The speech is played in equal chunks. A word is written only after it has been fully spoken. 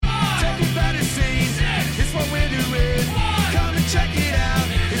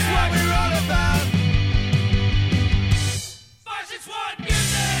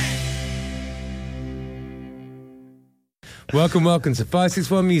Welcome to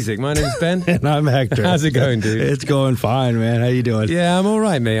 561 Music. My name's Ben. And I'm Hector. How's it going, dude? It's going fine, man. How you doing? Yeah, I'm all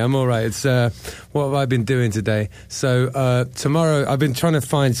right, mate. I'm all right. It's what have I been doing today? So tomorrow, I've been trying to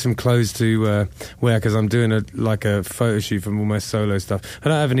find some clothes to wear because I'm doing a photo shoot from all my solo stuff. I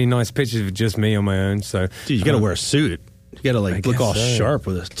don't have any nice pictures of just me on my own. So, dude, you got to wear a suit. You got to look all sharp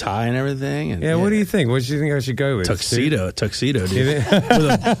with a tie and everything. And, yeah, what do you think? What do you think I should go with? Tuxedo, dude.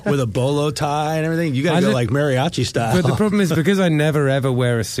 with a bolo tie and everything. You got to go like mariachi style. But the problem is because I never ever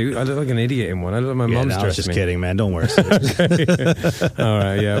wear a suit, I look like an idiot in one. I look like my mom's dressed. I was just kidding, man. Don't wear a suit. Okay. All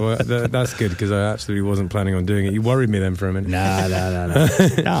right, yeah. Well, that's good because I absolutely wasn't planning on doing it. You worried me then for a minute. Nah.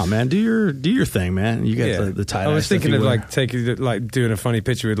 No, man. Do your thing, man. You got the tie. I was thinking of doing a funny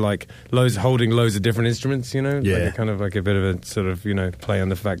picture with holding loads of different instruments. You know, yeah, kind of like a bit of a sort of play on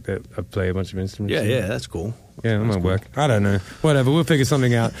the fact that I play a bunch of instruments. Yeah, that's cool. Yeah, that might work. I don't know. Whatever, we'll figure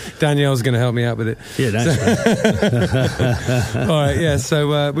something out. Danielle's going to help me out with it. Yeah, that's right. All right, yeah,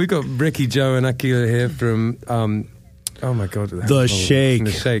 so we've got Ricky, Joe, and Akila here from... oh my God. The Shake.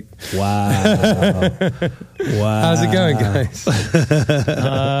 The Shake. Wow. How's it going, guys?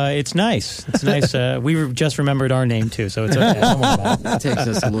 It's nice. It's nice. We just remembered our name, too, so it's okay. Don't worry about it. It takes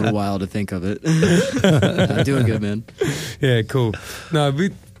us a little while to think of it. Doing good, man. Yeah, cool. No, we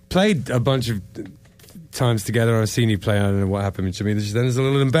played a bunch of times together. I've seen you play. I don't know what happened to me just then. It's a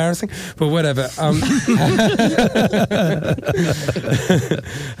little embarrassing, but whatever.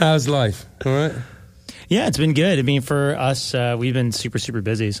 How's life? All right? Yeah, it's been good. I mean, for us, we've been super, super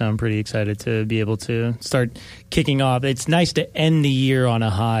busy, so I'm pretty excited to be able to start kicking off. It's nice to end the year on a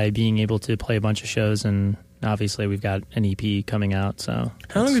high, being able to play a bunch of shows, and obviously we've got an EP coming out. So,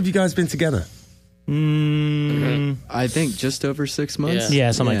 how long have you guys been together? I think just over 6 months.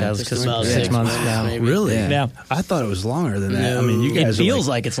 Yeah, something like that. It was about 6 months now. Really? Yeah. I thought it was longer than that. I mean, you guys it feels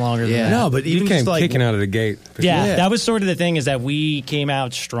like it's longer than that. No, but you even came just kicking out of the gate. Yeah, that was sort of the thing, is that we came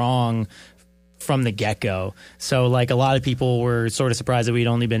out strong from the get-go. So a lot of people were sort of surprised that we'd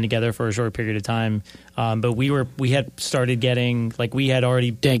only been together for a short period of time. But we had started getting, we had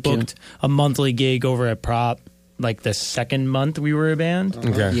already booked a monthly gig over at Prop, the second month we were a band.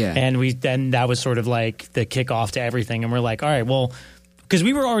 Okay. Yeah. And that was sort of the kickoff to everything. And we're like, all right, well, because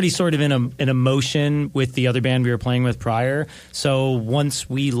we were already sort of in a motion with the other band we were playing with prior. So once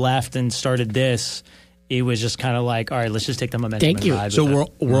we left and started this, it was just kind of all right, let's just take the momentum. Thank you. So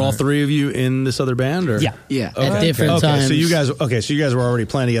we're all three of you in this other band, or yeah. Okay. At different times. So you guys were already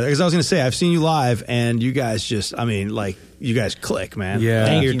playing together. Because I was going to say, I've seen you live, and you guys just, you guys click, man. Yeah.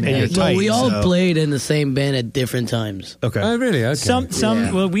 Thank you, and man. you're tight. We all played in the same band at different times. Okay. Oh, really?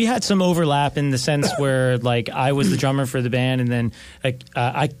 Okay. Well, we had some overlap in the sense where I was the drummer for the band, and then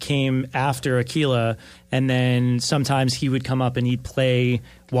I came after Akila, and then sometimes he would come up and he'd play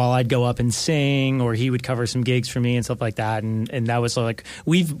while I'd go up and sing, or he would cover some gigs for me and stuff like that. And that was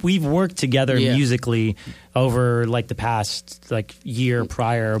we've worked together musically over the past year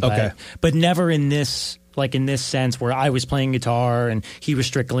prior, but never in this sense where I was playing guitar and he was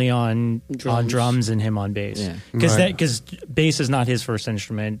strictly on drums and him on bass. Because bass is not his first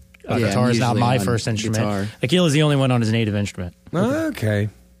instrument. Guitar is not my first instrument. Akil is the only one on his native instrument. Oh, okay.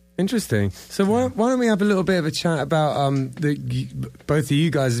 Interesting. So why don't we have a little bit of a chat about both of you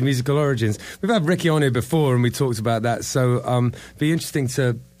guys' musical origins? We've had Ricky on here before and we talked about that. So be interesting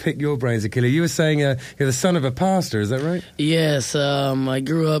to pick your brains, Akila. You were saying you're the son of a pastor, is that right? Yes, I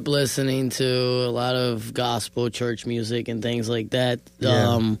grew up listening to a lot of gospel church music and things like that.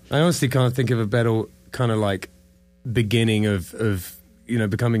 Yeah. I honestly can't think of a better kind of beginning of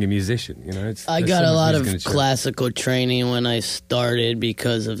becoming a musician. I got a lot of classical training when I started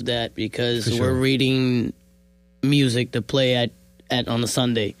because of that, because we're reading music to play at on a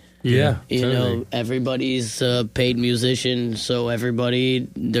Sunday. Yeah, everybody's a paid musician, so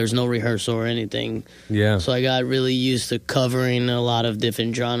there's no rehearsal or anything. Yeah. So I got really used to covering a lot of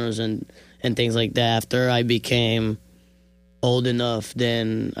different genres and things like that. After I became old enough,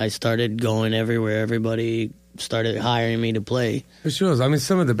 then I started going everywhere. Everybody started hiring me to play. For sure. I mean,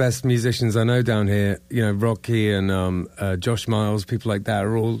 some of the best musicians I know down here, Rocky and Josh Miles, people like that,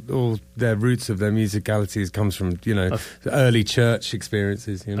 are all their roots of their musicalities comes from, early church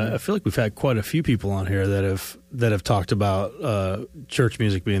experiences. I feel like we've had quite a few people on here that have talked about church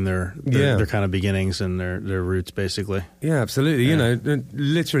music being their kind of beginnings and their roots, basically. Yeah, absolutely. Yeah.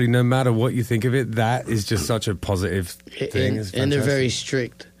 Literally, no matter what you think of it, that is just such a positive thing. And they're very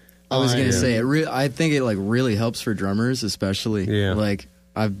strict. I was gonna say I think it really helps for drummers, especially. Yeah.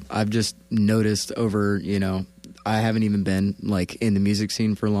 I've just noticed over I haven't even been like in the music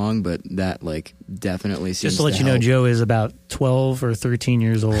scene for long, but that like definitely seems just to let you know, help. Joe is about 12 or 13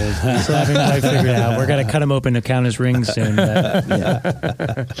 years old. He's having I figured out. We're gonna cut him open to count his rings soon. But,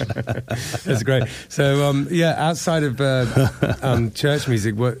 That's great. So outside of church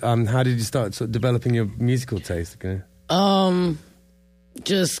music, how did you start sort of developing your musical taste? Okay.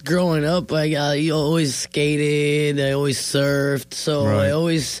 Just growing up, I always skated, I always surfed, so Right. I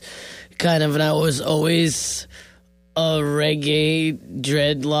always and I was always a reggae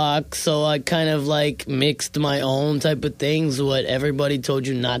dreadlock, so I kind of like mixed my own type of things, what everybody told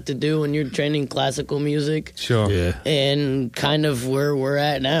you not to do when you're training classical music. Sure. Yeah. And kind of where we're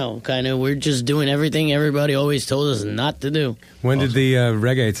at now. Kind of we're just doing everything everybody always told us not to do. When did the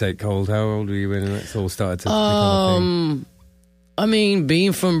reggae take hold? How old were you when it all started to become a thing? I mean,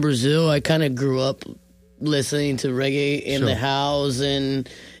 being from Brazil, I kind of grew up listening to reggae in Sure. the house, and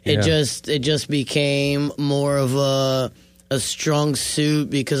it Yeah. just became more of a strong suit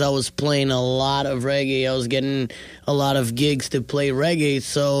because I was playing a lot of reggae. I was getting a lot of gigs to play reggae,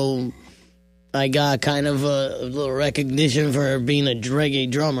 so I got kind of a little recognition for being a reggae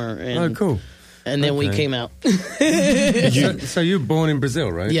drummer. And, Oh, cool. And then we Okay. came out. So you were born in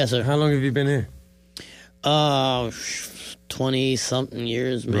Brazil, right? Yes, sir. How long have you been here? 20-something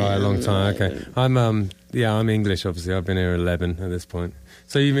years, man. Right, a long time. Okay. I'm English, obviously. I've been here 11 at this point.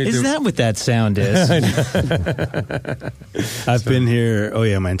 So you moved is to... that what that sound is? I've been here,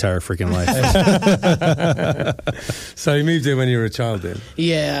 my entire freaking life. So you moved here when you were a child then?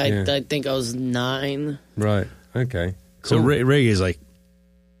 Yeah, Yeah. I think I was 9. Right. Okay. So Cool. reggae is like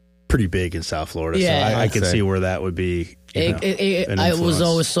pretty big in South Florida. Yeah. So I can I'd say. see where that would be. an I was influence.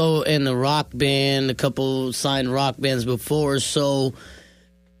 always so in the rock band, a couple signed rock bands before, so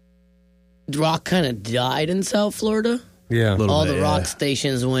rock kind of died in South Florida. Yeah. Little All bit, the rock yeah.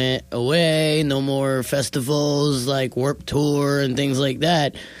 stations went away, no more festivals like Warped Tour and things like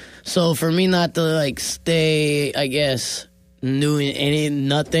that. So for me not to like stay, I guess, doing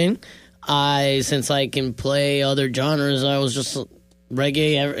nothing, since I can play other genres, I was just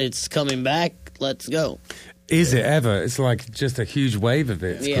reggae, it's coming back, let's go. Is it ever? It's like just a huge wave of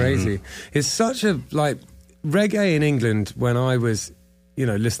it. It's Yeah. crazy. It's such a, like, reggae in England when I was,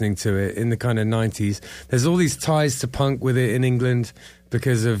 listening to it in the kind of 90s, there's all these ties to punk with it in England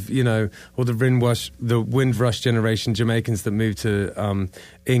because of, all the Windrush generation Jamaicans that moved to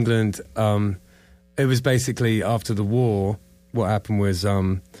England. It was basically after the war, what happened was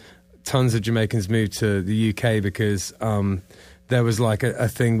tons of Jamaicans moved to the UK because there was like a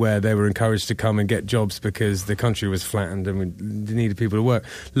thing where they were encouraged to come and get jobs because the country was flattened and we needed people to work.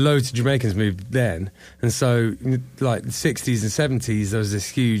 Loads of Jamaicans moved then. And so like the 60s and 70s, there was this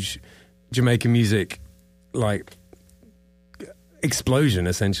huge Jamaican music like explosion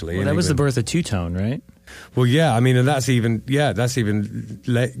essentially. Well, in that was the England. birth of Two-Tone, right? Well, yeah, I mean, and it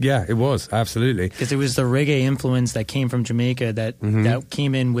was, absolutely. Because it was the reggae influence that came from Jamaica that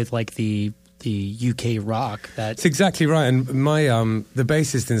came in with like the UK rock. That's exactly right. And my the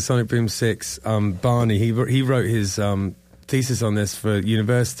bassist in Sonic Boom 6, Barney, he wrote his thesis on this for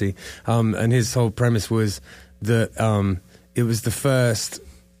university, and his whole premise was that it was the first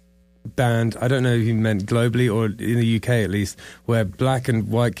band, I don't know if he meant globally or in the UK at least, where black and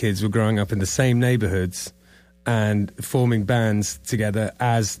white kids were growing up in the same neighborhoods and forming bands together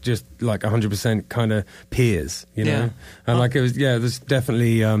as just like 100% kind of peers, Yeah. And like it was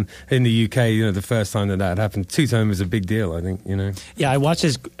definitely in the UK, the first time that happened. Two-Tone was a big deal, I think, Yeah, I watched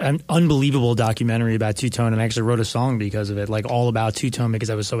this unbelievable documentary about Two-Tone, and I actually wrote a song because of it, like all about Two-Tone because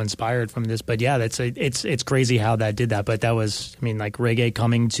I was so inspired from this. But yeah, it's crazy how that did that. But that was, like reggae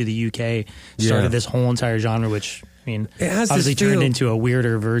coming to the UK started this whole entire genre, which it has obviously this feel- turned into a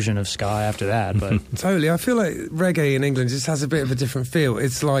weirder version of ska after that. But Totally. I feel like reggae in England just has a bit of a different feel.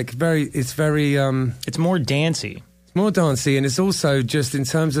 It's like it's more dancey. more dancey, and it's also just in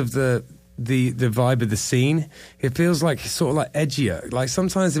terms of the vibe of the scene, it feels like sort of like edgier. Like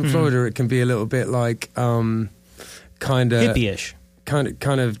sometimes in Florida it can be a little bit like kind of Hippie-ish.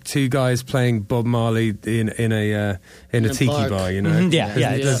 kind of two guys playing Bob Marley in a tiki park. bar, Yeah,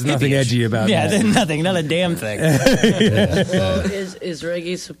 There's yeah. nothing edgy about Yeah, that. there's nothing, not a damn thing. Well, is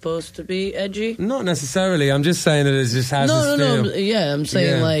reggae supposed to be edgy? Not necessarily. I'm just saying that it just has this feel. No. Yeah, I'm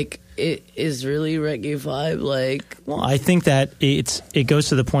saying Yeah. like it is really reggae vibe. Like Well, I think that it goes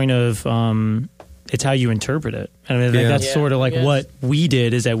to the point of it's how you interpret it. And I think Yeah. that's Yeah, sort of like yes. what we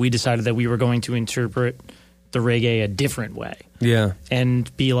did is that we decided that we were going to interpret the reggae a different way Yeah. and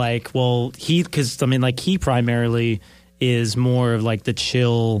be like, well, he primarily is more of like the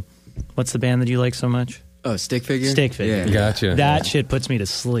chill. What's the band that you like so much? Oh, Stick Figure? Stick Figure. Yeah. Gotcha. That shit puts me to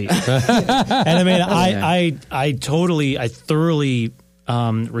sleep. And I mean, I thoroughly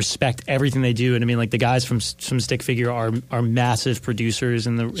respect everything they do, and I mean, like the guys from Stick Figure are massive producers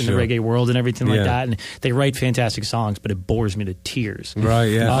in the reggae world and everything like that, and they write fantastic songs, but it bores me to tears. Right?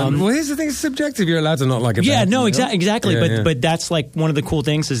 Yeah. Well, here's the thing: it's subjective. You're allowed to not like it. Yeah, no, exactly. Yeah, but that's like one of the cool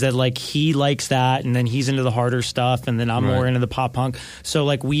things is that like he likes that, and then he's into the harder stuff, and then I'm more into the pop punk. So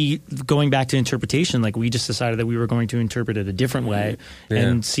like going back to interpretation, like we just decided that we were going to interpret it a different way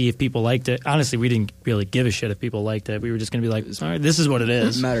and see if people liked it. Honestly, we didn't really give a shit if people liked it. We were just going to be like, all right, this is what it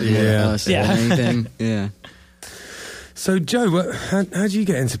is. Matter more to us than anything. Yeah. So, Joe, how did you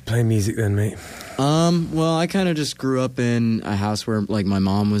get into playing music then, mate? Well, I kind of just grew up in a house where, like, my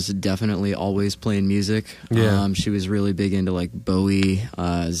mom was definitely always playing music. Yeah. She was really big into, like, Bowie,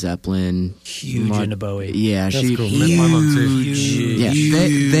 Zeppelin. Huge into Bowie. Yeah, That's she cool. My mom too.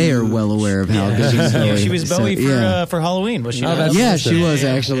 Yeah, they are well aware of how good she's Bowie. Yeah, she was Bowie for Halloween, was she? not? Yeah, she was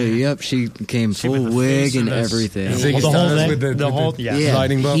actually. Yep, she came full wig and everything. Ziggy the whole Stardust thing? with the whole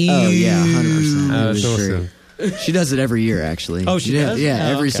lightning bolt. Oh yeah, 100%. That's awesome. She does it every year, actually. Oh, she does? Yeah,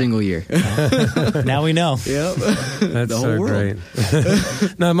 Oh, every okay. single year. Now we know. Yep. That's The so whole world.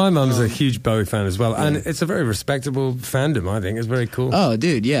 great. No, my mum's a huge Bowie fan as well, and it's a very respectable fandom. I think it's very cool. Oh,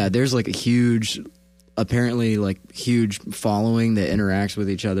 dude, yeah. There's like a huge following that interacts with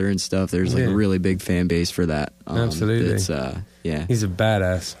each other and stuff. There's like a really big fan base for that. Absolutely. It's yeah. He's a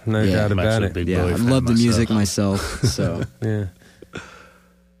badass, no Yeah. doubt I'm about actually a it. big Yeah, Bowie I fan love the music myself. myself. So Yeah.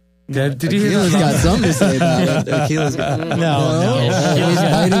 Yeah, did you hear Akila's that? got something to say about it. Akila's got No. he's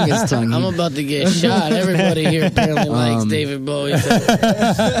biting his tongue. I'm about to get shot. Everybody here apparently likes David Bowie.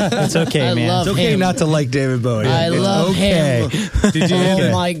 It's okay, I man. love It's okay him. not to like David Bowie. I love him. Did you hear Oh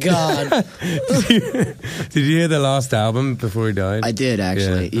that? my God. Did you hear the last album before he died? I did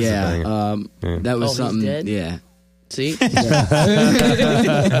actually. Yeah, Yeah. that's That was he's something. dead? Yeah. See?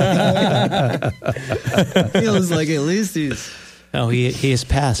 Feels like at least he's Oh, he has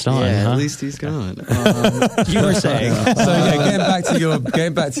passed on. yeah. huh? At least he's gone. You were saying. So yeah,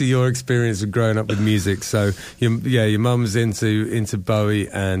 getting back to your experience of growing up with music. So your mum's into Bowie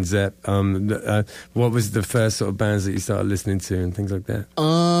and Zepp. What was the first sort of bands that you started listening to and things like that?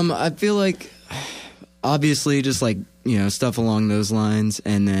 I feel like obviously just like stuff along those lines,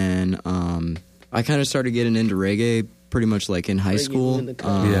 and then I kind of started getting into reggae pretty much like in high school. in the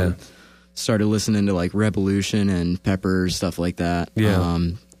car. Yeah. Started listening to like Revolution and Peppers, stuff like that. Yeah.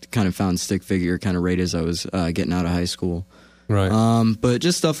 Kind of found Stick Figure kind of right as I was getting out of high school. Right. But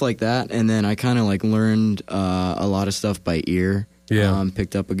just stuff like that, and then I kind of like learned a lot of stuff by ear. Yeah.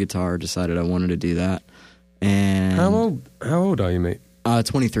 Picked up a guitar, decided I wanted to do that. And How old are you, mate?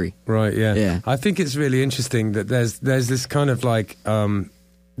 23. Right. Yeah. Yeah. I think it's really interesting that there's this kind of like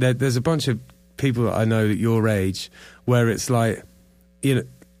there's a bunch of people that I know at your age where it's like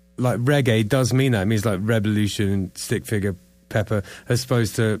like reggae does mean that. It means like Revolution, Stick Figure, Pepper, as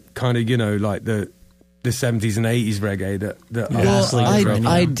opposed to kind of like the 70s and 80s reggae that Well,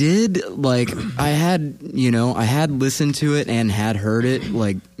 I did like I had listened to it and had heard it.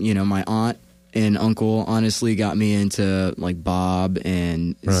 Like my aunt and uncle honestly got me into like Bob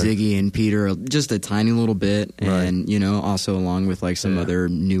and Ziggy and Peter just a tiny little bit, and also along with like some other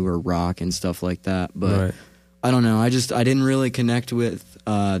newer rock and stuff like that. But I don't know. I didn't really connect with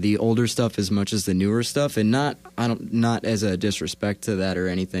the older stuff as much as the newer stuff, and not as a disrespect to that or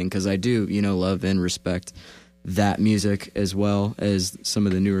anything, because I do love and respect that music as well as some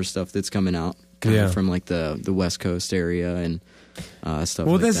of the newer stuff that's coming out from like the West Coast area and stuff.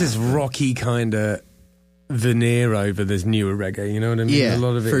 Well, like there's that. this rocky kind of veneer over this newer reggae. You know what I mean? Yeah, a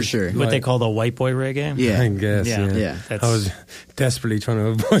lot of it for is sure. What they call the white boy reggae? Yeah. I guess. Yeah. Yeah. That's- I was desperately trying to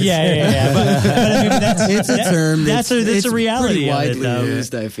avoid. Yeah. But I mean, that's It's a term. That's it's a reality pretty of it, widely though.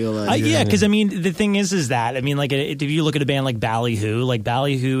 used. I feel like. Yeah, because I mean, the thing is that I mean, like, if you look at a band like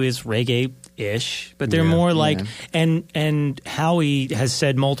Ballyhoo is reggae-ish, but they're more like, and Howie has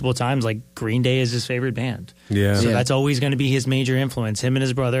said multiple times, like, Green Day is his favorite band. Yeah. So that's always going to be his major influence. Him and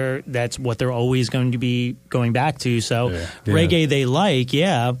his brother, that's what they're always going to be going back to. So reggae they like,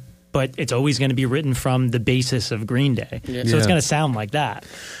 but it's always going to be written from the basis of Green Day. Yeah. So it's going to sound like that.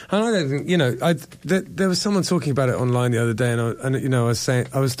 And I don't think, there was someone talking about it online the other day, and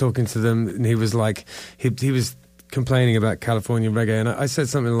I was talking to them, and he was like, he was complaining about California reggae, and I said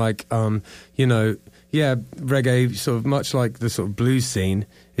something like, reggae, sort of much like the sort of blues scene,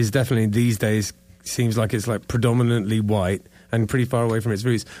 is definitely these days seems like it's like predominantly white and pretty far away from its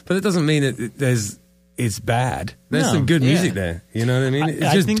roots, but it doesn't mean that it's bad. There's No, some good music there. You know what I mean? It's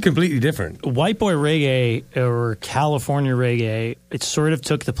I just think completely different. White boy reggae or California reggae, it sort of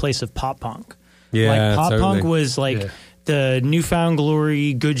took the place of pop punk. Yeah, like pop totally. punk was like the Newfound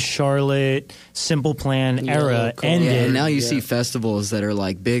Glory, Good Charlotte, Simple Plan era ended. Yeah, and now you see festivals that are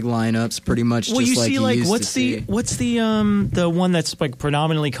like big lineups, pretty much. Well, just you like see, you like used what's to the one that's like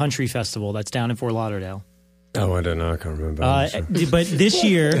predominantly country festival that's down in Fort Lauderdale. Oh, I don't know. I can't remember. But this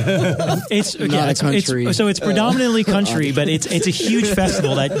year, it's Not a country. so it's predominantly country, but it's a huge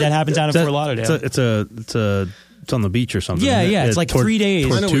festival that happens down in Fort Lauderdale. It's on the beach or something. Yeah, it's like 3 days.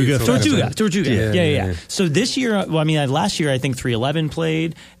 Tortuga. Yeah. So this year, last year I think 311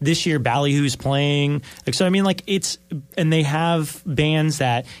 played. This year Ballyhoo's playing. So I mean, like and they have bands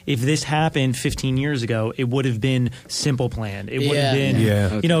that if this happened 15 years ago, it would have been Simple Plan. It would have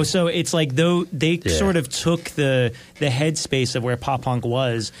been, you know. So it's like though they sort of took the headspace of where pop punk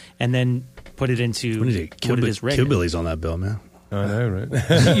was and then put it into what it is. Hillbillies on that bill, man. I know, right?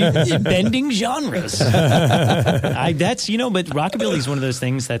 Bending genres. That's but rockabilly is one of those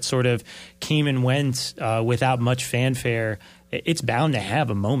things that sort of came and went without much fanfare. It's bound to have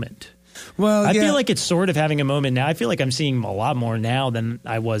a moment. Well, I feel like it's sort of having a moment now. I feel like I'm seeing a lot more now than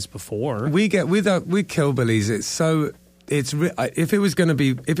I was before. We get with Killbillies.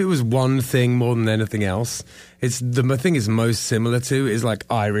 If it was one thing more than anything else, it's the thing is most similar to is like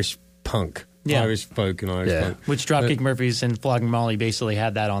Irish punk. Yeah. Irish folk and Irish punk. Which Dropkick Murphys and Flogging Molly basically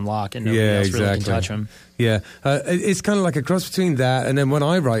had that on lock, and nobody else really can touch them. Yeah, it's kind of like a cross between that and then when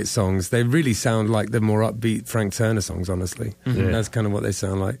I write songs, they really sound like the more upbeat Frank Turner songs, honestly. Mm-hmm. That's kind of what they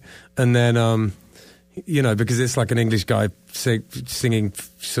sound like. And then, because it's like an English guy singing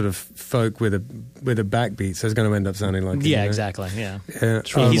sort of folk with a backbeat, so it's going to end up sounding like exactly. Yeah.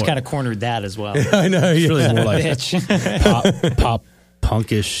 He's kind of cornered that as well. I know. It's really more like pop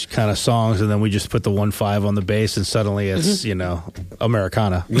punkish kind of songs, and then we just put the 1/5 on the bass, and suddenly it's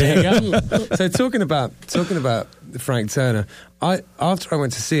Americana. There you go. So talking about Frank Turner, after I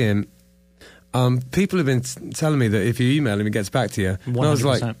went to see him, people have been telling me that if you email him, he gets back to you.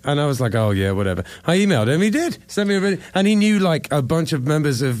 100%. And I was like, oh yeah, whatever. I emailed him, he did send me and he knew like a bunch of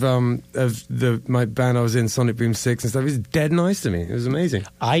members of my band I was in, Sonic Boom 6 and stuff. He was dead nice to me. It was amazing.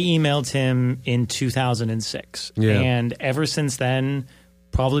 I emailed him in 2006, and ever since then,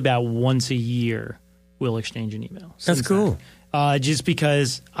 probably about once a year, we'll exchange an email. That's cool. Just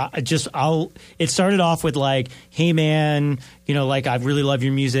because it started off with like, hey man, like I really love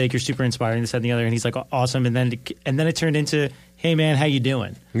your music, you're super inspiring, this, that, and the other, and he's like, awesome, and then it turned into, hey man, how you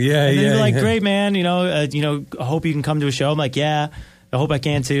doing? Yeah, and then you're like, great man, I hope you can come to a show. I'm like, yeah. I hope I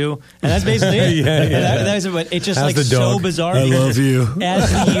can too, and that's basically it. But it's just How's like so bizarre. I love you. As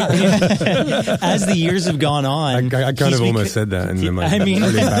the years have gone on, I kind of almost said that, and really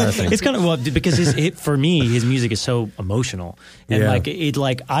embarrassing. It's kind of because for me, his music is so emotional, and I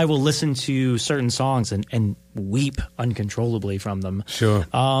will listen to certain songs and weep uncontrollably from them. Sure.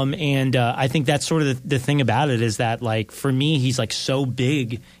 And I think that's sort of the thing about it is that like for me, he's like so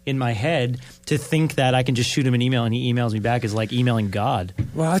big in my head to think that I can just shoot him an email and he emails me back is like emailing God.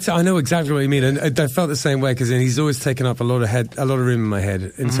 Well, I know exactly what you mean, and I felt the same way because he's always taken up a lot of room in my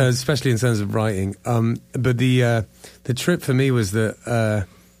head, especially in terms of writing. But the trip for me was that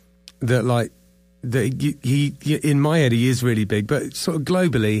he in my head he is really big, but sort of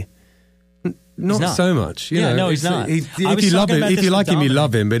globally. Not so much. No, he's not. If you love him, if you like him, you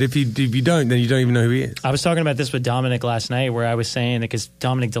love him. But if you don't, then you don't even know who he is. I was talking about this with Dominic last night, where I was saying that because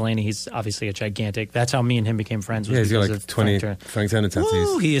Dominic Delaney, he's obviously a gigantic. That's how me and him became friends. Was he's got like 20 Frank Turner tattoos.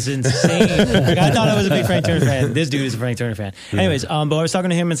 Woo, he is insane. I thought I was a big Frank Turner fan. This dude is a Frank Turner fan. Anyways, but I was talking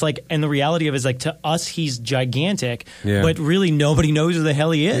to him. It's like, and the reality of it is like to us, he's gigantic, but really nobody knows who the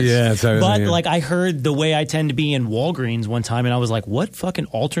hell he is. Yeah, totally. But like I heard The Way I Tend to Be in Walgreens one time, and I was like, what fucking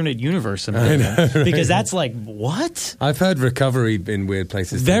alternate universe am I in? Because that's like, what? I've heard Recovery in weird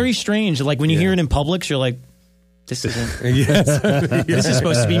places. Very strange. Like when you hear it in Publix, you're like, this isn't. This is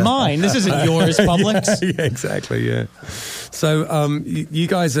supposed to be mine. This isn't yours, Publix. Yeah, exactly. Yeah. So you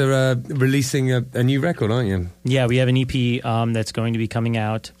guys are releasing a new record, aren't you? Yeah, we have an EP that's going to be coming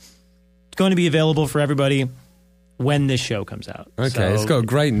out. It's going to be available for everybody when this show comes out. Okay, so, it's got a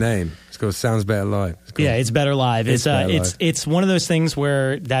great name. It's called Sounds Better Live. Yeah, it's Better Live. It's Better Live. It's one of those things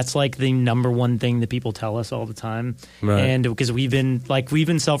where that's like the number one thing that people tell us all the time. Right. And because we've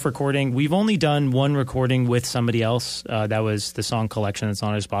been self-recording. We've only done one recording with somebody else. That was the song Collection that's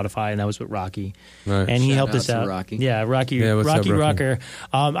on our Spotify, and that was with Rocky. Right. And he helped Shout us out out. to Rocky. Yeah, Rocky. Yeah, what's Rocky up, Rocker.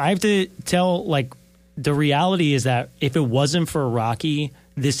 I have to tell, like, the reality is that if it wasn't for Rocky,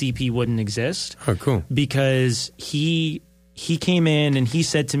 this EP wouldn't exist. Oh, cool. Because he came in and he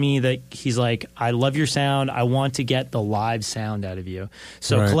said to me that he's like, I love your sound. I want to get the live sound out of you.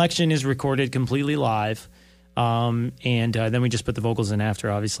 So Right. Collection is recorded completely live. and then we just put the vocals in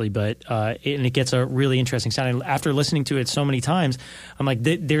after, obviously. But it gets a really interesting sound. And after listening to it so many times, I'm like,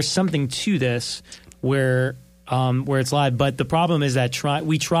 there's something to this where it's live. But the problem is that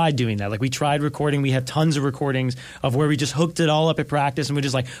we tried doing that. Like, we tried recording. We have tons of recordings of where we just hooked it all up at practice, and we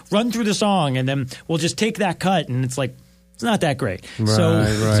just like run through the song, and then we'll just take that cut, and it's like, it's not that great.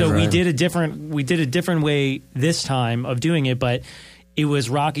 So we did a different way this time of doing it, but it was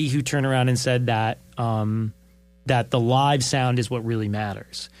Rocky who turned around and said that that the live sound is what really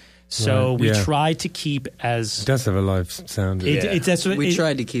matters. So we tried to keep as... It does have a live sound. We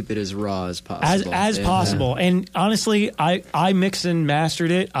tried to keep it as raw as possible. As possible. And honestly, I mixed and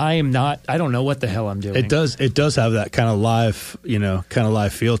mastered it. I don't know what the hell I'm doing. It does have that kind of live,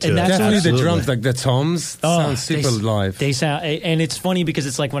 feel to and it. That's definitely the drums, like the toms, sound super live. They sound, and it's funny because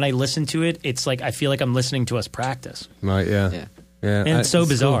it's like when I listen to it, it's like I feel like I'm listening to us practice. Right, yeah. Yeah, and it's so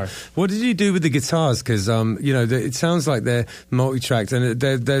bizarre. Cool. What did you do with the guitars? Because it sounds like they're multi-tracked and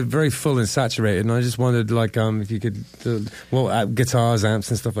they're very full and saturated. And I just wondered, like, if you could, guitars, amps,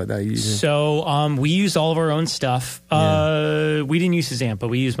 and stuff like that. So we used all of our own stuff. We didn't use his amp, but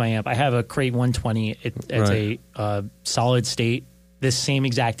we used my amp. I have a Crate 120. It's a solid state. This same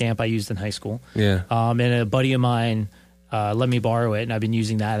exact amp I used in high school. Yeah. And a buddy of mine let me borrow it, and I've been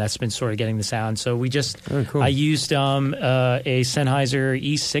using that. That's been sort of getting the sound. So I used a Sennheiser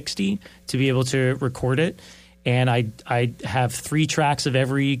E60 to be able to record it, and I have 3 tracks of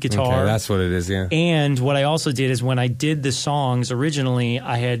every guitar. Okay, that's what it is, yeah. And what I also did is when I did the songs originally,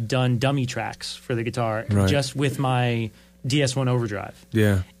 I had done dummy tracks for the guitar just with my DS1 overdrive.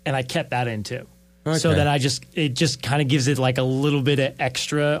 Yeah. And I kept that in too. Okay. So that it just kind of gives it like a little bit of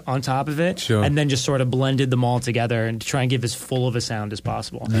extra on top of it, and then just sort of blended them all together and to try and give as full of a sound as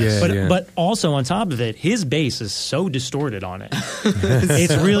possible. But also on top of it, his bass is so distorted on it.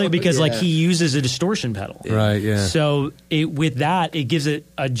 It's really because like he uses a distortion pedal, right? Yeah. So with that, it gives it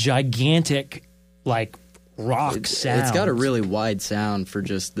a gigantic like rock sound. It's got a really wide sound for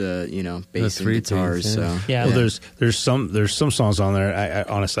just the bass and guitars. Well, there's some songs on there. I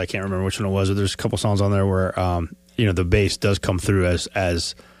honestly I can't remember which one it was, but there's a couple songs on there where the bass does come through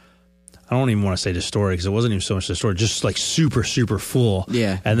as I don't even want to say distorted because it wasn't even so much distorted, just like super, super full.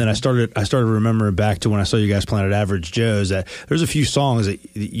 Yeah. And then I started remembering back to when I saw you guys playing at Average Joe's that there's a few songs that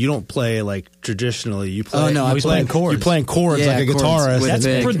you don't play like traditionally. You play. Oh no, he's playing chords. You're playing chords like a guitarist.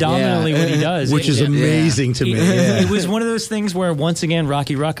 That's predominantly what he does, which is amazing to me. It was one of those things where once again,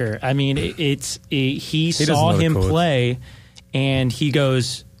 Rocky Rucker. I mean, he saw him play, and he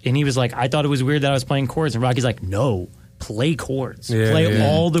goes and he was like, I thought it was weird that I was playing chords, and Rocky's like, no. Play chords. Play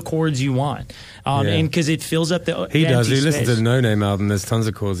all the chords you want. And because it fills up the He does. He space. listens to the No Name album. There's tons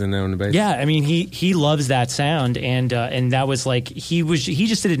of chords in there on the bass. Yeah, I mean, he loves that sound, and that was like he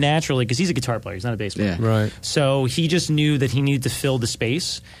just did it naturally because he's a guitar player. He's not a bass player. Yeah. Right. So he just knew that he needed to fill the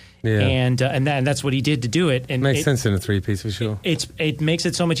space. Yeah. And that's what he did to do it. And makes sense in a 3-piece for sure. It makes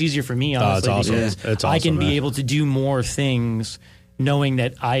it so much easier for me, honestly, because it's awesome, I can be able to do more things knowing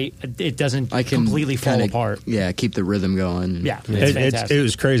that it doesn't completely fall apart. Yeah, keep the rhythm going. Yeah, it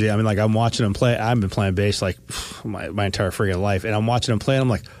was crazy. I mean, like I'm watching him play. I've been playing bass like my entire freaking life, and I'm watching him play, and I'm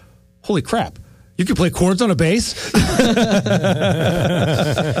like, holy crap. You can play chords on a bass?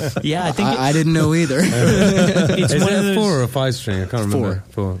 Yeah, I think I didn't know either. Is it a 4 or a 5 string? I can't remember.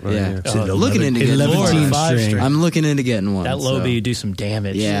 4. Right, yeah. Looking into getting 11 string. I'm looking into getting one. That low B would do some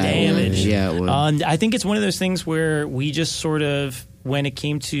damage. Yeah, damage. Yeah, it would. I think it's one of those things where we just sort of, when it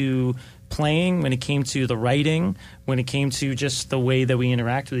came to playing, when it came to the writing, when it came to just the way that we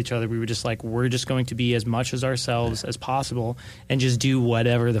interact with each other, we were just like, we're just going to be as much as ourselves as possible and just do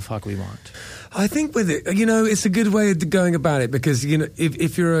whatever the fuck we want. I think with it, it's a good way of going about it because,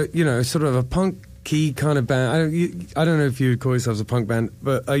 if you're sort of a punk key kind of band. I don't know if you would call yourselves a punk band,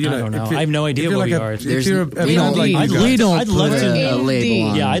 but I don't know. I have no idea what we are. We don't put a label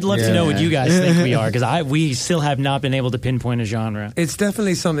on. Yeah, I'd love to know what you guys think we are because we still have not been able to pinpoint a genre. It's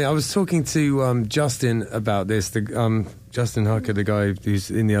definitely something. I was talking to Justin about this. Justin Hucker, the guy who's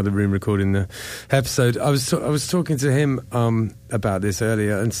in the other room recording the episode, I was talking to him about this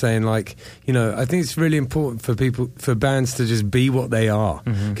earlier and saying, like, I think it's really important for bands to just be what they are,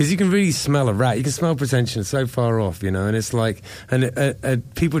 because you can really smell a rat. You can smell pretension so far off, and it's like, and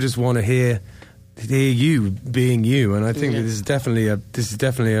people just want to hear you being you, and I think that this is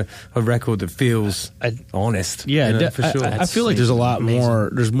definitely a record that feels honest. Yeah, for sure. I feel like there's a lot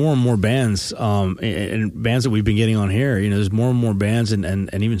more. There's more and more bands, and bands that we've been getting on here. There's more and more bands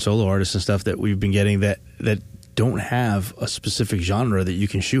and even solo artists and stuff that we've been getting that don't have a specific genre that you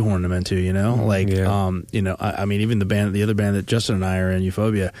can shoehorn them into. I mean, even the other band that Justin and I are in,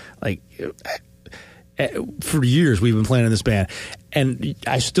 Euphoria, like. for years we've been playing in this band, and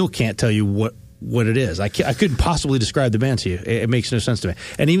I still can't tell you what it is. I couldn't possibly describe the band to you. It makes no sense to me.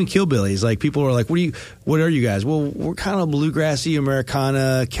 And even Killbillies, like people are like, what are you guys? Well, we're kind of bluegrassy,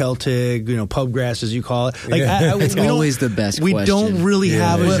 Americana, Celtic, pub grass as you call it. Like it's always the best we question. don't really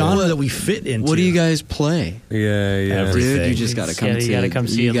have a genre that we fit into. What do you guys play? Yeah. Everything. Dude, you just got to come see it. You got to come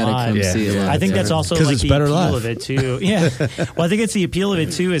see it live. See it live. I think that's also like it's the better appeal live. of it too. Yeah. Well, I think it's the appeal of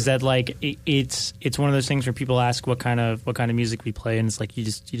it too is that like it's one of those things where people ask what kind of music we play, and it's like you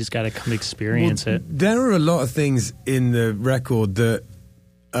just got to come experience it. There are a lot of things in the record that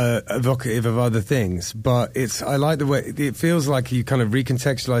are evocative of other things, but I like the way it feels like you kind of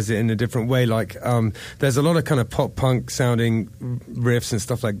recontextualize it in a different way. Like there's a lot of kind of pop punk sounding riffs and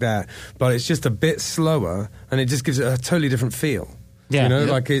stuff like that, but it's just a bit slower, and it just gives it a totally different feel. Yeah,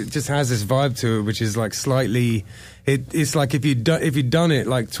 like it just has this vibe to it, which is like slightly. It's like if you'd done it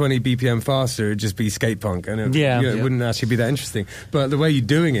like 20 BPM faster, it'd just be skate punk, and it wouldn't actually be that interesting. But the way you're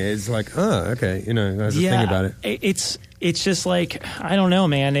doing it is like, okay, there's a thing about it. It's just like I don't know,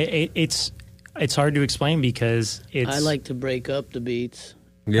 man. It's hard to explain because I like to break up the beats.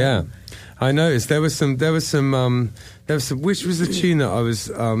 Yeah, I noticed there was some. Which was the tune that I was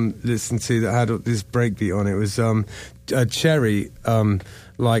listening to that had this breakbeat on it? It was Cherry.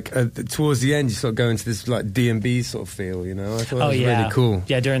 Towards the end, you sort of go into this like D&B sort of feel. I thought that was really cool.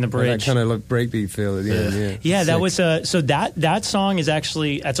 Yeah, during the bridge, that kind of like breakbeat feel at the end. Yeah, that was so that song is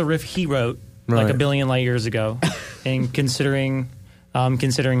actually that's a riff he wrote like a billion light years ago, and considering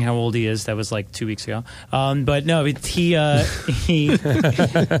how old he is, that was like 2 weeks ago. But no, he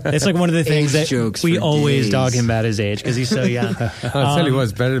it's like one of the things that we always dog him about his age because he's so young. I'll tell you what,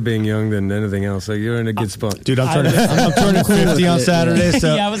 it's better being young than anything else. So you're in a good spot, dude. I'm turning 50 on Saturday,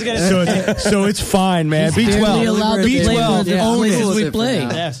 so yeah, I was gonna say. So it's fine, man. Be 12. Be 12. Own it. We play.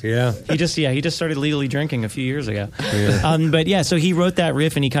 Yes. Yeah. He just started legally drinking a few years ago. Yeah. But yeah, so he wrote that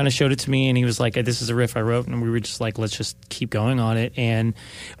riff and he kind of showed it to me and he was like, "This is a riff I wrote," and we were just like, "Let's just keep going on it." And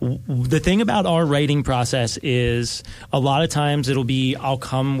the thing about our writing process is a lot of times I'll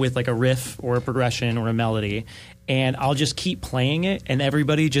come with like a riff or a progression or a melody, and I'll just keep playing it, and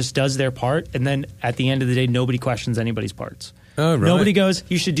everybody just does their part, and then at the end of the day, nobody questions anybody's parts. Oh, right. Nobody goes,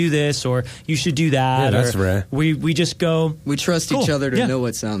 "You should do this," or "You should do that." Yeah, that's rare. We just go. We trust each other to know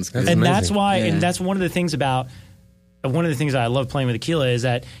what sounds good, and amazing. that's why. And that's one of the things that I love playing with Aquila is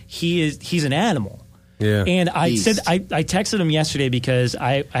that he's an animal. Yeah. And I texted him yesterday because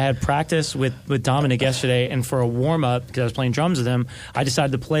I had practice with Dominic yesterday, and for a warm up because I was playing drums with him, I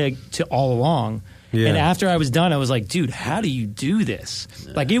decided to play to All Along. Yeah. And after I was done, I was like, "Dude, how do you do this?"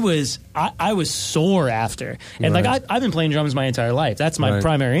 Like it was, I was sore after, and like I've been playing drums my entire life. That's my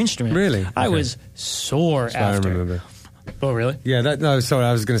primary instrument. Really, I was sore after. I remember. Oh, really? Yeah. Sorry,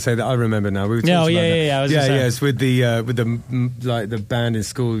 I was going to say that. I remember now. We were talking about that. I was gonna say. It's with the band in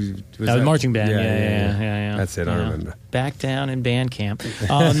school. Was that marching band. Yeah. That's it. I remember. Back down in band camp.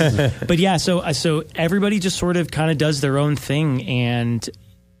 But yeah, so everybody just sort of kind of does their own thing, and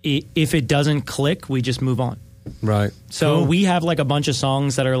if it doesn't click, we just move on. Right. So we have like a bunch of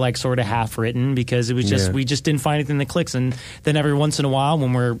songs that are like sort of half written because it was just we just didn't find anything that clicks, and then every once in a while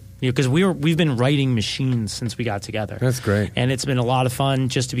when we're because we've been writing machines since we got together. That's great, and it's been a lot of fun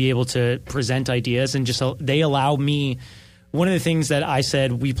just to be able to present ideas and just they allow me. One of the things that I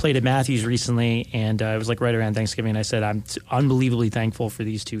said, we played at Matthews recently, and it was like right around Thanksgiving, and I said, I'm unbelievably thankful for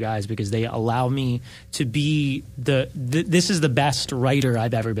these two guys because they allow me to be this is the best writer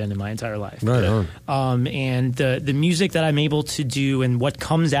I've ever been in my entire life. Right on. And the music that I'm able to do and what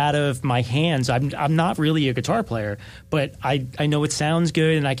comes out of my hands, I'm not really a guitar player, but I know it sounds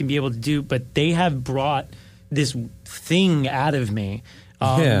good and I can be able to do, but they have brought this thing out of me.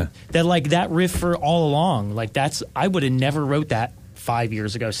 That like that riff for All Along, like I would have never wrote that 5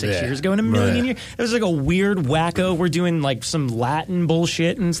 years ago, 6 years ago, in a million years. It was like a weird wacko. We're doing like some Latin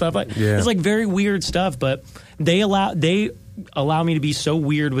bullshit and stuff like. It's like very weird stuff, but they allow me to be so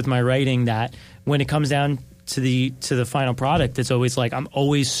weird with my writing that when it comes down to the final product, it's always like I'm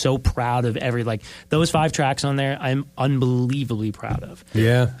always so proud of those 5 tracks on there. I'm unbelievably proud of.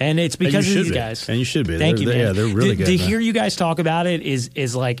 Yeah, and it's because of these guys. And you should be. Thank you, man. Yeah, they're really good. To hear you guys talk about it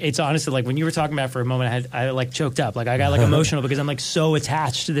is like it's honestly like when you were talking about it for a moment, I like choked up, like I got like emotional because I'm like so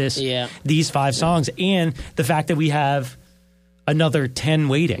attached to these 5 songs and the fact that we have another 10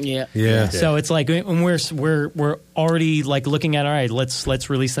 waiting. Yeah. So it's like when we're already like looking at, all right, let's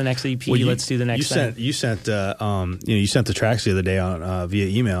release the next EP. Let's do the next thing. You sent the tracks the other day on via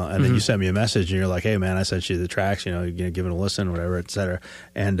email, and then you sent me a message, and you're like, "Hey man, I sent you the tracks. Give it a listen, whatever, etc."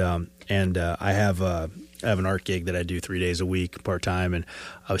 And I have an art gig that I do 3 days a week part time, and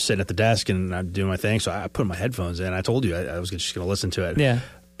I was sitting at the desk and I'm doing my thing, so I put my headphones in. I told you I was just going to listen to it. Yeah.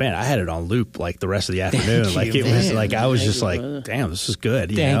 Man, I had it on loop like the rest of the afternoon. Like it was like I was just like, damn, this is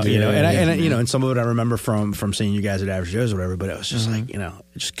good. Thank you. And some of it I remember from seeing you guys at Average Joe's or whatever. But it was just like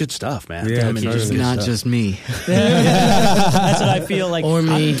just good stuff, man. Yeah, It's not just me. That's what I feel like. Or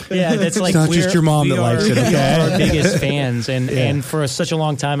me. That's like It's not just your mom that likes it, okay? We are our biggest fans, and for such a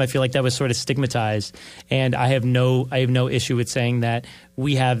long time, I feel like that was sort of stigmatized. And I have no issue with saying that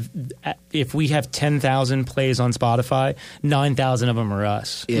if we have 10,000 plays on Spotify, 9,000 of them are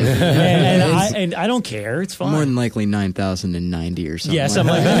us. Yeah. and I don't care. It's fine. More than likely 9,090 or something. Yeah,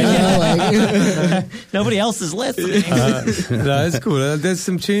 something like that. Nobody else is listening. No, it's cool. There's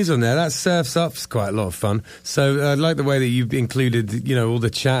some tunes on there. That Surfs Up's quite a lot of fun. So I like the way that you've included, all the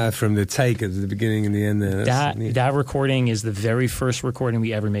chatter from the take at the beginning and the end there. That recording is the very first recording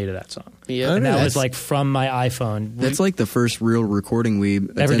we ever made of that song. Yeah. And that was like from my iPhone. That's like the first real recording we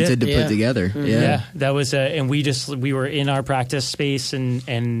attempted to put together. Mm-hmm. Yeah. That was and we were in our practice space,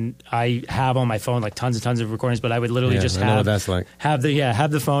 and I have on my phone like tons and tons of recordings, but I would literally just I know what that's like. have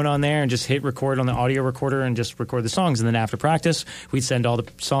the phone on there and just hit record on the audio recorder and just record the songs, and then after practice we'd send all the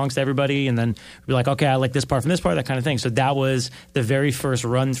songs to everybody, and then we'd be like, okay, I like this part from this part, that kind of thing. So that was the very first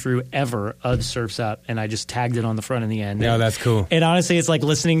run through ever of Surfs Up, and I just tagged it on the front and the end. Yeah, that's cool. And honestly, it's like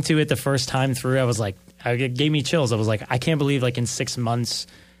listening to it the first time through, I was like, it gave me chills. I was like, I can't believe like in 6 months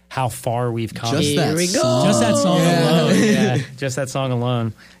how far we've come. Just that Here we go. song. Just that song alone. Yeah, just that song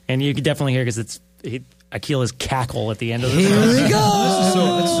alone. And you could definitely hear because Akila's cackle at the end of the song. Here we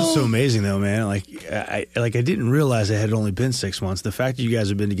go. It's just so amazing, though, man. Like I didn't realize it had only been 6 months. The fact that you guys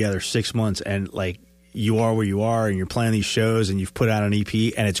have been together 6 months and like you are where you are and you're playing these shows and you've put out an EP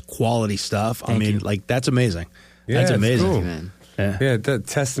and it's quality stuff. Thank you. Like that's amazing. Yeah, That's it's amazing. cool. Man. Yeah, that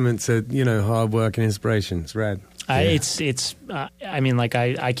testament to hard work and inspiration. It's rad. I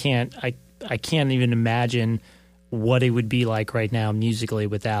can't even imagine what it would be like right now musically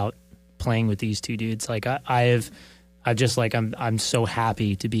without playing with these two dudes. Like I'm so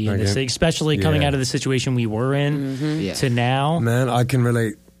happy to be in this, especially coming out of the situation we were in to now. Man, I can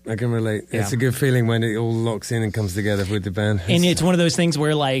relate. Yeah. It's a good feeling when it all locks in and comes together with the band. And it's one of those things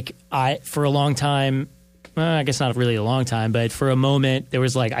where like for a long time, I guess not really a long time, but for a moment there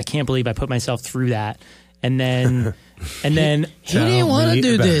was like, I can't believe I put myself through that. And then He didn't want to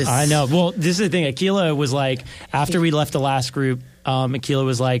do this. I know. Well, this is the thing. Akila was like, after we left the last group, Akila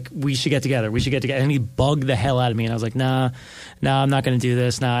was like, we should get together. And he bugged the hell out of me. And I was like, nah, I'm not going to do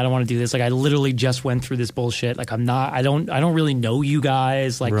this. Nah, I don't want to do this. Like, I literally just went through this bullshit. Like, I don't really know you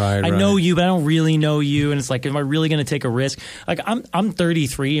guys. Like, I know you, but I don't really know you. And it's like, am I really going to take a risk? Like, I'm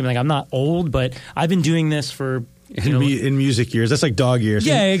 33. I'm like, I'm not old, but I've been doing this for, in music years, that's like dog years.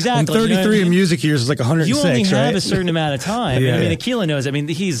 Yeah, exactly. And 33 in music years is like 106, you only have right? a certain amount of time. Yeah. I mean, Akila knows. I mean,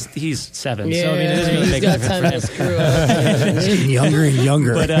 he's 7, Yeah, so I mean, it doesn't really make a he's got difference time for him. to screw up. Younger and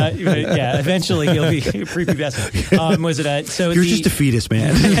younger. But yeah, eventually he'll be prepubescent. Was it? So You're just a fetus,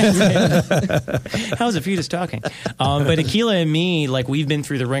 man. How's a fetus talking? But Akila and me, like, we've been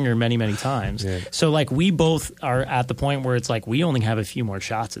through the ringer many, many times. Yeah. So like, we both are at the point where it's like we only have a few more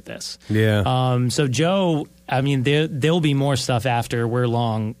shots at this. Yeah. So Joe, I mean, there'll be more stuff after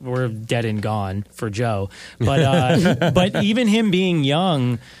we're dead and gone for Joe. But but even him being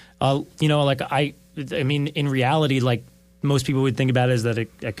young, like I mean, in reality, like most people would think about it as that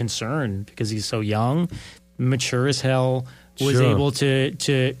a concern because he's so young, mature as hell, was able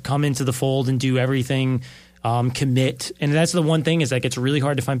to come into the fold and do everything. Commit, and that's the one thing is like it's really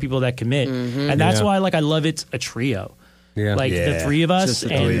hard to find people that commit, and that's why like I love it's a trio. Yeah. Like the three of us,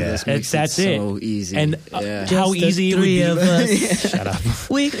 and that's it. So easy. And how easy it would be. Of us. Shut up.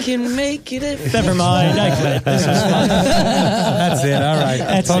 We can make it. Never mind. I quit. This was fun. That's it. All right.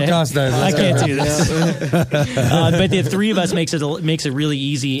 That's Podcast it. over. I can't do this. But the three of us makes it really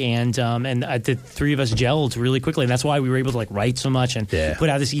easy, and the three of us gelled really quickly, and that's why we were able to like write so much and put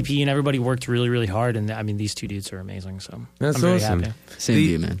out this EP, and everybody worked really, really hard. And I mean, these two dudes are amazing. So That's I'm very awesome. happy. Same to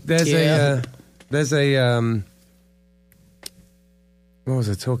you, man. There's a what was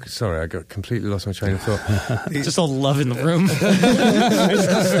I talking? Sorry, I got completely lost my train of thought. Just all love in the room.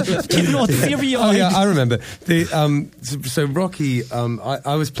 Oh yeah, I remember. So Rocky,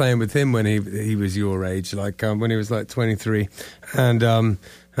 I was playing with him when he was your age, like when he was like 23, and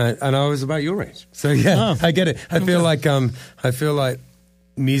and I was about your age. So yeah, I get it. I feel like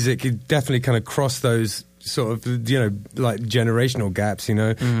music, it definitely kind of crossed those sort of, like generational gaps.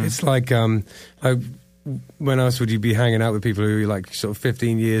 It's like when else would you be hanging out with people who are like sort of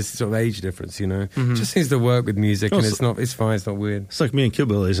 15 years sort of age difference? It just seems to work with music, and it's fine. It's not weird. It's like me and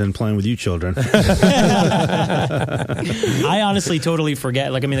Killbillies and playing with you children. I honestly totally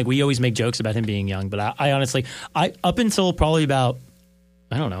forget. We always make jokes about him being young, but I honestly, up until probably about,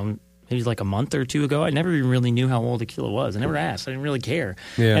 I don't know, maybe like a month or two ago, I never even really knew how old Aquila was. I never asked. I didn't really care.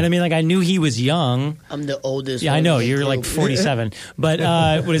 Yeah. And I knew he was young. I'm the oldest. Yeah, I know. You're like 47. But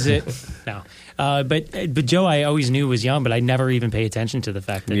what is it? No. But Joe, I always knew was young, but I never even pay attention to the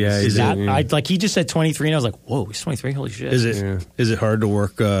fact that he's that. Yeah. He just said 23, and I was like, "Whoa, he's 23! Holy shit!" Is it hard to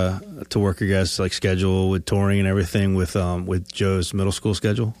work your guys' like schedule with touring and everything with Joe's middle school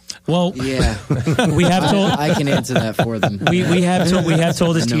schedule? Well, yeah, we have told. I can answer that for them. We have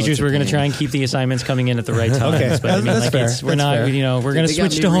told his teachers we're going to try and keep the assignments coming in at the right times. Okay, but that's fair. We're not. Fair. We're going to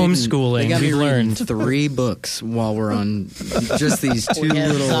switch to homeschooling. We've learned 3 books while we're on just these 2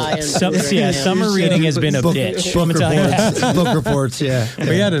 little. Summer reading has been a bitch. Book reports, yeah.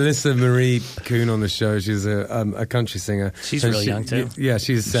 We had Alyssa Marie Kuhn on the show. She's a country singer. She's really young, too. Yeah,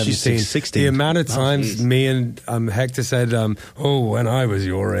 she's 17. She's 16. The amount of times me and Hector said, when I was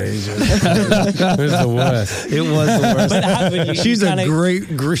your age. It was the worst. It was the worst.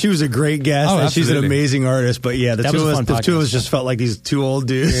 She was a great guest. Oh, and she's an amazing artist. But yeah, the two of us just felt like these 2 old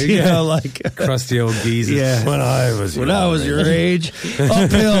dudes. Like crusty old geezers. Yeah. When I was your age,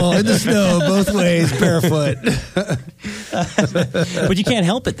 uphill in the snow, both ways, barefoot. But you can't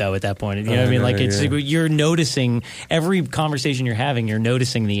help it though at that point. You know what I mean? Like you're noticing every conversation you're having. You're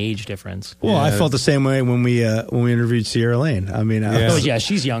noticing the age difference. Well, I felt the same way when we interviewed Sierra Lane. I mean,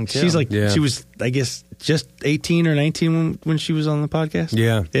 she's young too. She's she was, I guess, just 18 or 19 when she was on the podcast.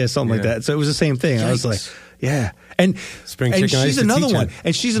 Yeah, something like that. So it was the same thing. Yikes. I was like, yeah. And she's another one.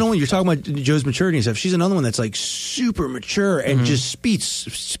 And she's another one. You're talking about Joe's maturity and stuff. She's another one that's like super mature and just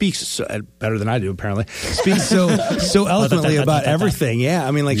speaks better than I do, apparently. Speaks so eloquently about everything. Yeah.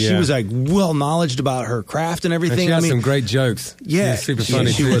 I mean, she was like well knowledgeable about her craft and everything. And she has some great jokes. Yeah. Super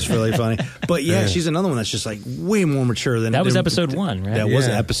funny. She was really funny. But she's another one that's just like way more mature than that was episode 1, right? That was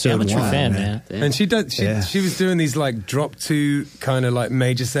episode 1. I'm a true fan, man. And she was doing these like drop 2 kind of like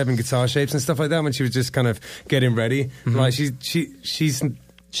major 7 guitar shapes and stuff like that when she was just kind of getting ready. Like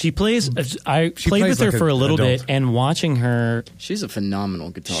she plays. I played with her for a little bit, and watching her, she's a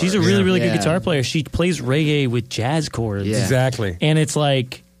phenomenal guitarist. She's a really, really good guitar player. She plays reggae with jazz chords, exactly, and it's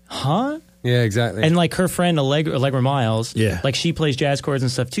like, huh? Yeah, exactly. And like her friend Allegra Miles, yeah, like she plays jazz chords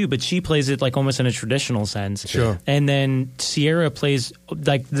and stuff too, but she plays it like almost in a traditional sense. Sure. And then Sierra plays,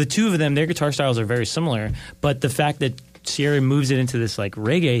 like the two of them, their guitar styles are very similar, but the fact that Sierra moves it into this like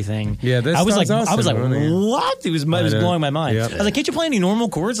reggae thing. Yeah, I was like, awesome, what? It was blowing my mind. Yep. I was like, can't you play any normal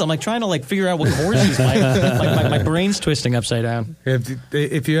chords? I'm like trying to like figure out what chords she's playing. my brain's twisting upside down.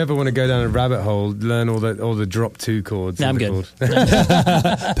 If you ever want to go down a rabbit hole, learn all the drop 2 chords. No, I'm good.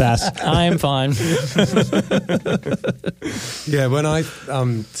 Pass. I'm fine. Yeah, when I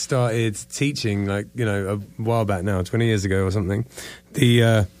started teaching, like a while back now, 20 years ago or something,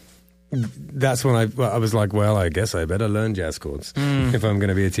 that's when I was like, well, I guess I better learn jazz chords if I'm going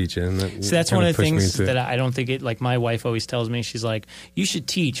to be a teacher. And so that's one of the things that I don't think it, like my wife always tells me, she's like, you should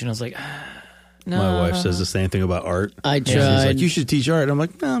teach. And I was like, no. My wife says the same thing about art. I tried. She's like, you should teach art. I'm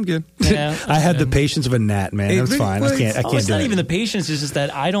like, no, I'm good. Yeah, I had the patience of a gnat, man. That's fine. I can't it's do not it. even the patience. It's just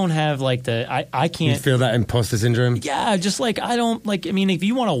that I don't have like I can't. You feel that imposter syndrome? Yeah, just like I don't like. I mean, if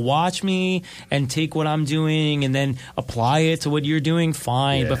you want to watch me and take what I'm doing and then apply it to what you're doing,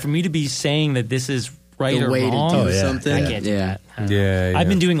 fine. Yeah. But for me to be saying that this is right the or way wrong, to do something. I can't do that. Yeah. I've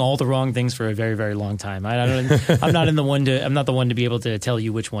been doing all the wrong things for a very, very long time. I'm not the one to be able to tell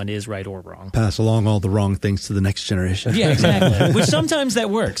you which one is right or wrong. Pass along all the wrong things to the next generation. Yeah, exactly. Which sometimes that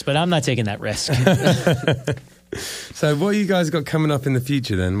works, but I'm not taking that risk. So, what you guys got coming up in the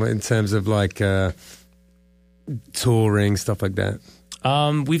future then, in terms of like touring, stuff like that?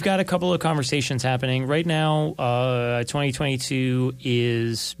 We've got a couple of conversations happening right now. 2022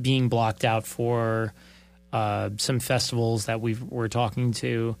 is being blocked out for some festivals that we're talking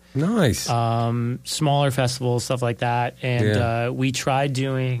to. Nice. Smaller festivals, stuff like that. And we tried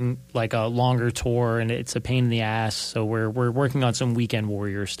doing like a longer tour, and it's a pain in the ass. So we're working on some Weekend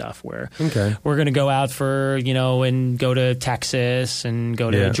Warrior stuff where we're going to go out for, and go to Texas and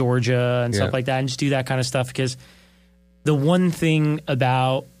go to Georgia and stuff like that, and just do that kind of stuff. Because the one thing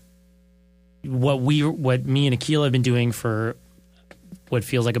about what me and Aquila have been doing for what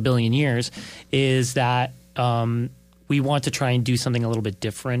feels like a billion years is that we want to try and do something a little bit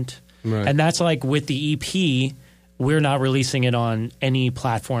different. Right. And that's like with the EP, we're not releasing it on any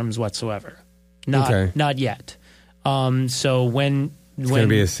platforms whatsoever. Not yet. So when It's going to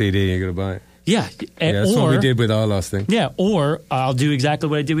be a CD, you're going to buy it. yeah, That's what we did with our last thing. Yeah, or I'll do exactly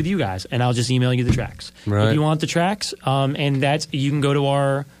what I did with you guys, and I'll just email you the tracks. Right. If you want the tracks, and that's you can go to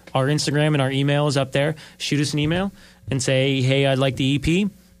our Instagram, and our email is up there. Shoot us an email and say, hey, I'd like the EP.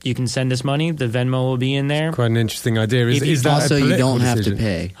 You can send us money. The Venmo will be in there. Quite an interesting idea. Is that also, a you don't political have to decision?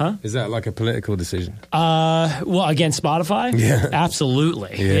 pay. Huh? Is that like a political decision? Well, against Spotify? Yeah.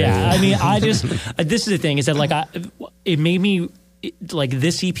 Absolutely. Yeah. Yeah. I mean, I just, this is the thing, is that like, it made me, like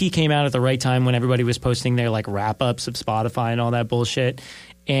this EP came out at the right time when everybody was posting their like wrap ups of Spotify and all that bullshit.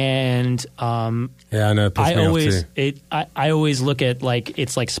 And Yeah, I know. It pissed me off too. I always look at like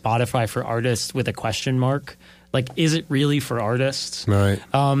it's like Spotify for artists with a question mark. Like, is it really for artists? Right.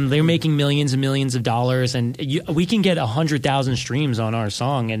 They're making millions and millions of dollars, and we can get 100,000 streams on our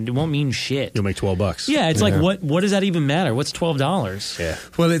song, and it won't mean shit. You'll make $12. Yeah, it's like what does that even matter? What's $12? Yeah.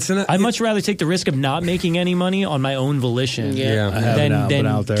 Well, it's I'd much rather take the risk of not making any money on my own volition Yeah. I haven't been than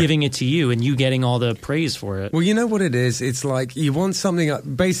out there. giving it to you and you getting all the praise for it. Well, you know what it is? It's like you want something.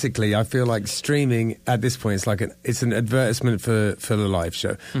 Basically, I feel like streaming at this point, it's an advertisement for the live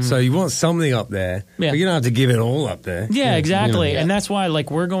show. So you want something up there, Yeah. but you don't have to give it all up there. Yeah, exactly. You know. And that's why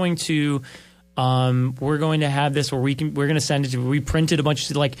like we're going to have this where we're going to send it to, we printed a bunch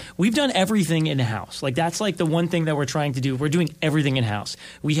of, like, we've done everything in house. Like that's like the one thing that we're trying to do. We're doing everything in house.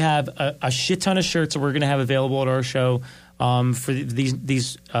 We have a shit ton of shirts that we're going to have available at our show for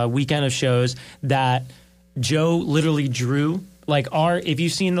these weekend of shows that Joe literally drew. Like if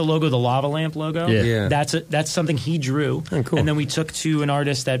you've seen the logo, the lava lamp logo, Yeah. that's something he drew. Oh, cool. And then we took to an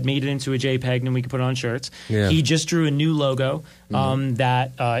artist that made it into a JPEG and we could put it on shirts. Yeah. He just drew a new logo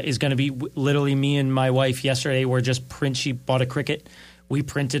that is going to be literally me and my wife yesterday were just she bought a Cricut. We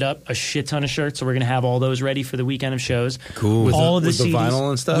printed up a shit ton of shirts, so we're going to have all those ready for the weekend of shows. Cool. With all of the with the CDs, vinyl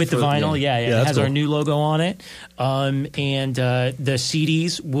and stuff? With the Or- vinyl, yeah. Yeah, It that's has our cool. new logo on it. And the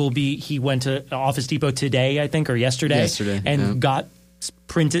CDs will be, he went to Office Depot today, I think, or yesterday. And got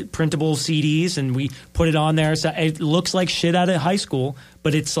printable CDs, and we put it on there. So it looks like shit out of high school,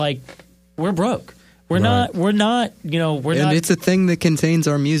 but it's like, we're broke. We're not, And it's a thing that contains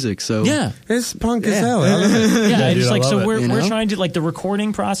our music, so yeah. It's punk as hell. I love it. Yeah, it's dude, I like, love so it. we're trying to, like, the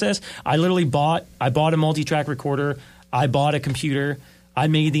recording process. I literally bought a multi-track recorder. I bought a computer. I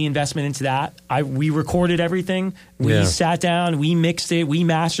made the investment into that. We recorded everything. We sat down. We mixed it. We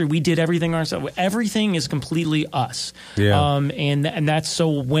mastered. We did everything ourselves. Everything is completely us. Yeah. And that's,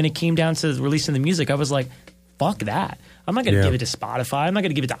 so when it came down to releasing the music, I was like, fuck that. I'm not going to give it to Spotify. I'm not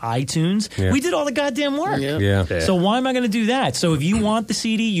going to give it to iTunes. Yeah. We did all the goddamn work. Yeah. So why am I going to do that? So if you want the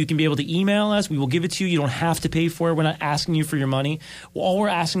CD, you can be able to email us. We will give it to you. You don't have to pay for it. We're not asking you for your money. All we're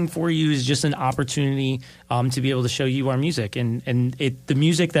asking for you is just an opportunity to be able to show you our music. And the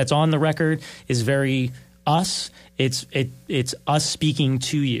music that's on the record is very us. It's us speaking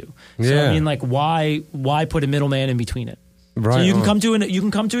to you. So Yeah. I mean, like, why put a middleman in between it? Right. So you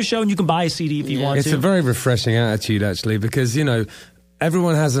can come to a show and you can buy a CD if you want It's to. a very refreshing attitude, actually, because,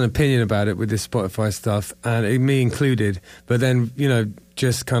 everyone has an opinion about it with this Spotify stuff, and me included, but then,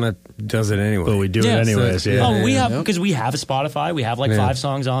 just kind of does it anyway. But we do it anyways, So- yeah. Oh, we yeah. have, because we have a Spotify. We have like 5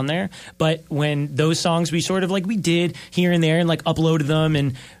 songs on there. But when those songs, we sort of like, we did here and there and like uploaded them.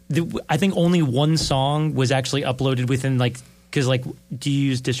 And I think only one song was actually uploaded within like, because like, do you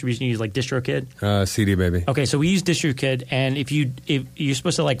use distribution? You use like DistroKid? CD Baby. Okay, so we use DistroKid, and if you're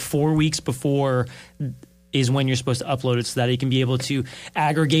supposed to, like, 4 weeks before is when you're supposed to upload it, so that it can be able to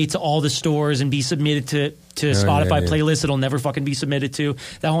aggregate to all the stores and be submitted to Spotify playlists it'll never fucking be submitted to,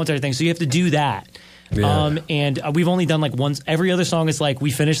 that whole entire thing. So you have to do that. Yeah. And we've only done like once. Every other song is like,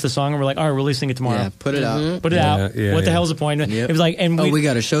 we finish the song and we're like, all right, we're releasing it tomorrow. yeah, put it out. Put it out. Yeah, What the yeah. hell's the point? Yep. It was like, and We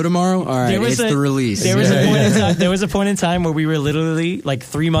got a show tomorrow. All right, there was it's the release. There was a point in time where we were literally like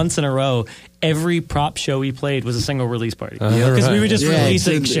 3 months in a row. Every prop show we played was a single release party because we were just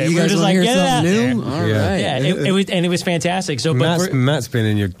releasing shit. You We were guys just want like, to get hear it out something there. new? All Yeah. right. Yeah, it was fantastic. So, but Matt's been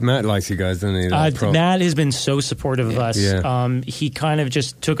in Matt likes you guys, doesn't he? That prop. Matt has been so supportive of us. Yeah. He kind of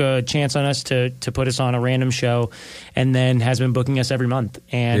just took a chance on us to put us on a random show, and then has been booking us every month.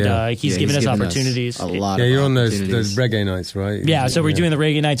 And he's given us opportunities. a lot. Yeah, of you're on those opportunities. reggae nights, right? Yeah, so we're doing the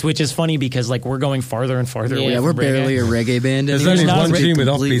reggae nights, which is funny because like we're going farther and farther away. Yeah, from we're reggae. barely a reggae band. There's anymore. only not one a tune with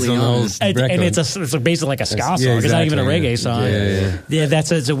completely offbeats on the whole honest. record. And it's basically like a ska song. Yeah, It's not even a exactly, reggae song. Yeah.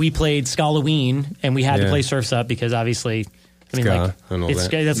 That's it. So we played Scalloween, and we had to Yeah. play Surf's Up because obviously, I mean, Ska like and all it's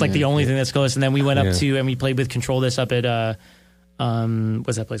that. that's like the only thing that's close. And then we went up Yeah. to and we played with Control This up at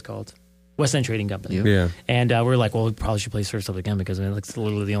what's that place called? West End Trading Company. Yeah. And we were like, well, we probably should play Surf's Up again because it's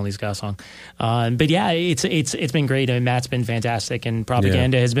literally the only ska song. But yeah, it's been great. I mean, Matt's been fantastic, and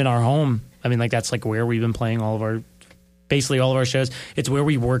Propaganda has been our home. I mean, like that's like where we've been playing basically all of our shows. It's where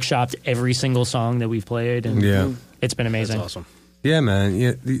we workshopped every single song that we've played, and it's been amazing. That's awesome. Yeah, man.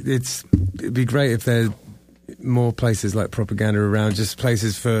 Yeah, it'd be great if there more places like Propaganda around, just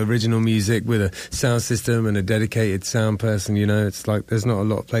places for original music with a sound system and a dedicated sound person. You know, it's like there's not a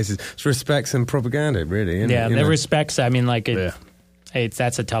lot of places. It's Respects and Propaganda, really. Isn't it? The Respects. I mean, like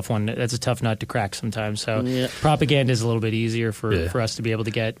that's a tough one. That's a tough nut to crack sometimes. So Propaganda is a little bit easier for us to be able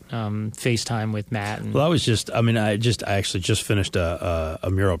to get FaceTime with Matt. Well, I actually just finished a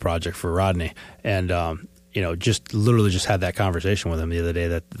mural project for Rodney, and just literally just had that conversation with him the other day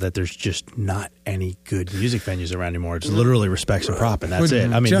that there's just not any good music venues around anymore. It's literally Respects and Prop, and that's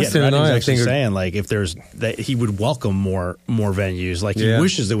it. I mean, Justin and I actually saying like if there's that he would welcome more venues. Like he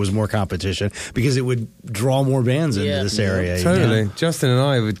wishes there was more competition because it would draw more bands into this area. Totally. You know? Justin and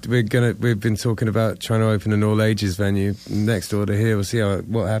I we've been talking about trying to open an all ages venue next door to here. We'll see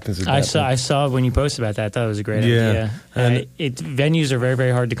what happens with that. I saw when you posted about that. I thought it was a great idea. And venues are very,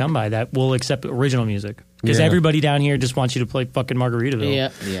 very hard to come by that will accept original music. Because everybody down here just wants you to play fucking Margaritaville.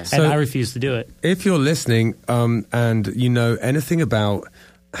 Yeah. And so I refuse to do it. If you're listening and you know anything about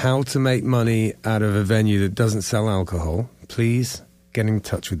how to make money out of a venue that doesn't sell alcohol, please get in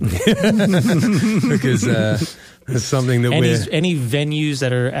touch with me. Because it's something that any venues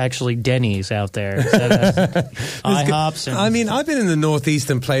that are actually Denny's out there. IHOPs. I mean, I've been in the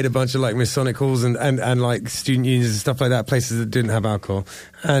Northeast and played a bunch of like Masonic halls and like student unions and stuff like that, places that didn't have alcohol.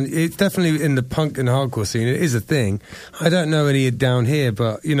 And it's definitely in the punk and hardcore scene. It is a thing. I don't know any down here,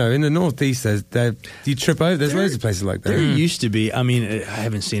 but you know, in the Northeast, you trip over. There's loads of places like that. There used to be. I mean, I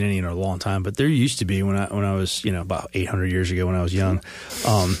haven't seen any in a long time, but there used to be when I was about 800 years ago when I was young,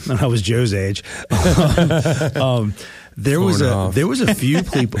 and I was Joe's age. There was a few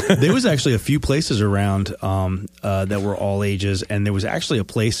people. There was actually a few places around that were all ages, and there was actually a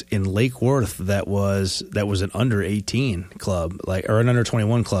place in Lake Worth that was an under 18 club, or an under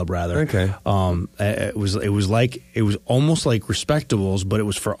 21 club rather. Okay. It was almost like Respectables, but it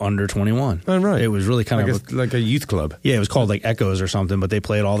was for under 21. Oh, right. It was really kind of like a youth club. Yeah, it was called like Echoes or something, but they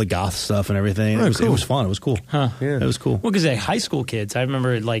played all the goth stuff and everything. Oh, It was fun. It was cool. Huh. Yeah. It was cool. Well, because high school kids, I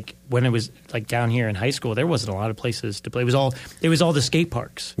remember like when it was like down here in high school, there wasn't a lot of places to play. It was all the skate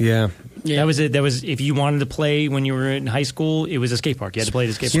parks. Yeah. That was it. That was if you wanted to play when you were in high school, it was a skate park. You had to play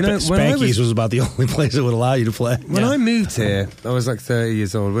at a skate park. Spanky's was about the only place that would allow you to play. When I moved here, I was like 30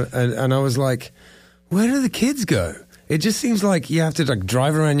 years old, and I was like, where do the kids go? It just seems like you have to like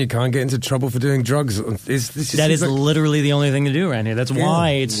drive around your car and get into trouble for doing drugs. That is literally the only thing to do around here. That's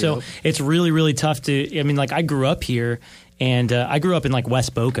why it's really, really tough to. I mean, like I grew up here. And I grew up in like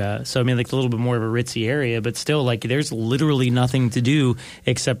West Boca, so I mean like a little bit more of a ritzy area, but still like there's literally nothing to do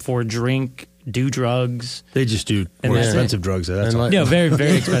except for drink, do drugs. They just do more expensive drugs. That's all. No, very,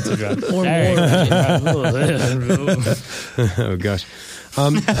 very expensive drugs. Or Oh gosh.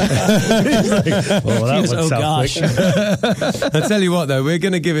 Gosh. I'll tell you what though, we're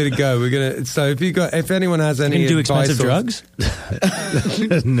going to give it a go. So if anyone has any do advice expensive drugs,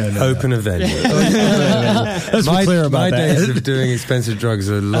 no. Open a venue. Let's be clear about my that. days of doing expensive drugs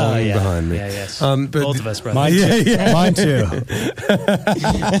are long behind me. Yeah, yes. But both of us, brother. Mine too.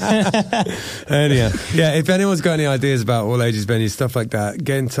 Anyhow, if anyone's got any ideas about all ages venues, stuff like that,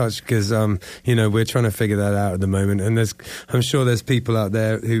 get in touch because we're trying to figure that out at the moment, and I'm sure there's people out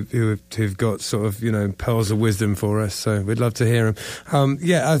there who've got sort of pearls of wisdom for us. So we'd love to hear them.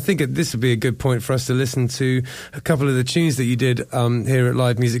 I think this would be a good point for us to listen to a couple of the tunes that you did here at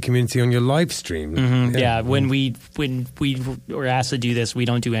Live Music Community on your live stream. Mm-hmm. Yeah, when we were asked to do this, we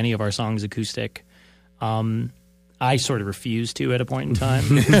don't do any of our songs acoustic. I sort of refused to at a point in time.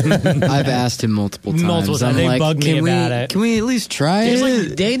 I've asked him multiple times. They bugged me about it. Can we at least try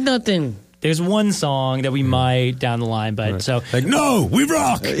it? They ain't nothing. There's one song that we might down the line, but so like no, we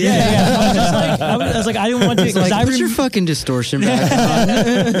rock. Yeah. I was like, I didn't want to. Put your fucking distortion back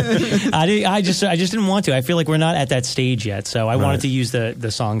on. I just didn't want to. I feel like we're not at that stage yet, so I wanted to use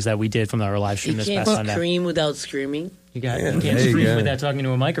the songs that we did from our live stream this past Sunday. You can't scream without screaming. You can't scream without talking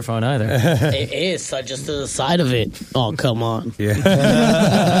to a microphone either. It is just to the side of it. Oh, come on. Yeah.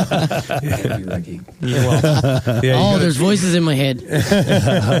 There's voices in my head.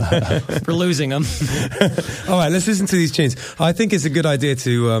 We're losing them. All right, let's listen to these tunes. I think it's a good idea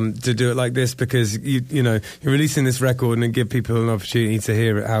to do it like this because you're releasing this record and give people an opportunity to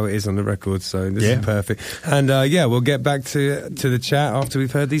hear it how it is on the record. So this is perfect. And we'll get back to the chat after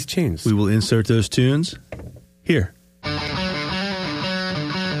we've heard these tunes. We will insert those tunes here.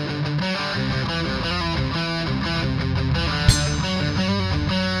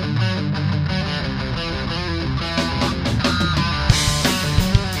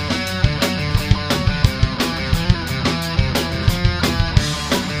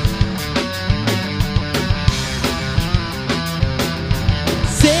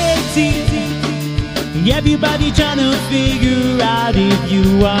 Everybody trying to figure out if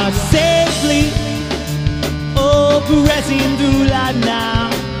you are safely progressing through life now.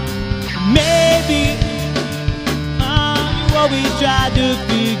 Maybe you always try to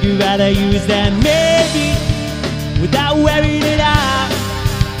figure out how to use that maybe without wearing it out.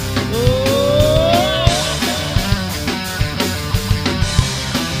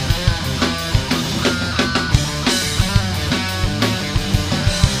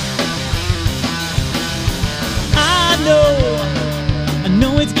 I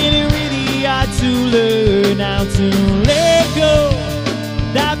know it's getting really hard to learn how to let go,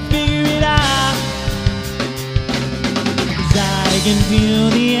 not figure it out. 'Cause I can feel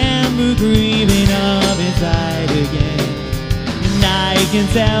the amber grieving up inside again, and I can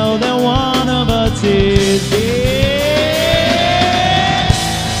tell that one of us is dead.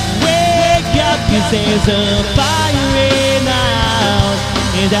 Wake up, 'cause there's a fire in the house.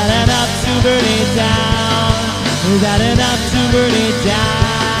 Is that enough to burn it down? Is that enough to burn it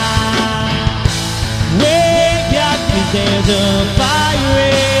down? Wake up, 'cause there's a fire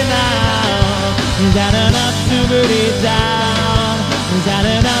in the house. Is that enough to burn it down? Is that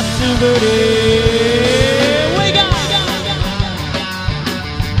enough to burn it? Wake up!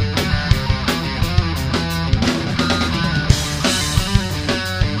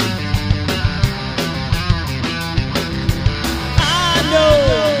 I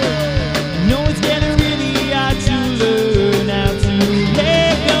know it's getting really hard to learn how to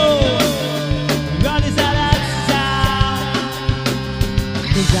let go. God is out of sound.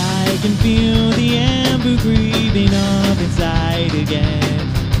 'Cause I can feel the amber grieving up inside again,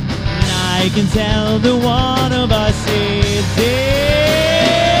 and I can tell that one of us is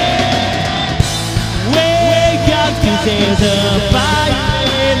dead. Wake up, 'cause there's a fire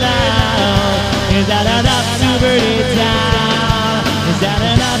in the house. Is that enough to burn it down? Is that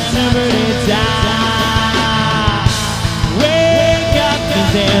enough to burn it down? Wake up,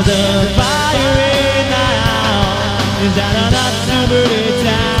 'cause there's a fire in the house. Is that enough to burn it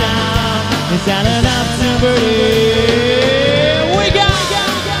down? Is that enough to burn it? Wake up!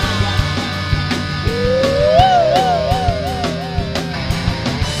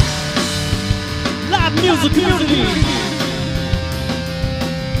 Live music community.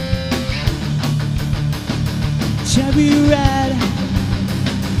 Cherry red,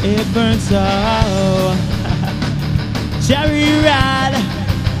 it burns so. Cherry red,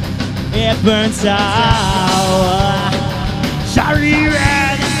 it burns so. Cherry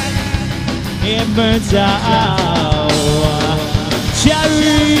red, it burns so.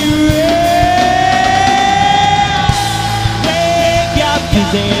 Cherry red, wake up, 'cause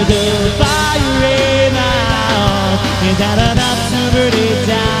there's a fire in the house. Is that enough to burn it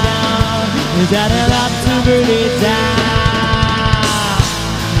down? Is that enough to burn it down?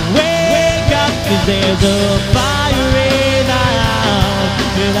 Wake up, 'cause there's a fire in the house.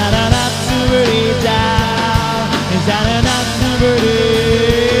 Is that enough to burn it down? Is that enough to burn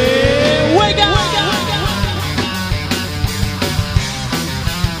it? Wake up!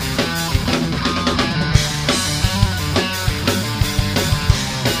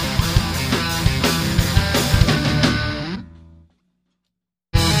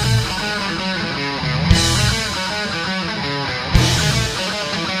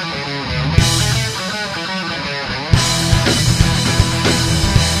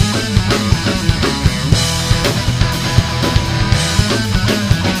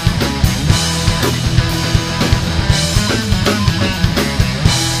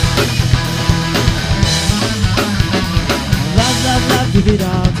 Give it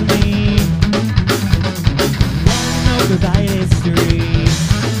all to me. No goodbye history.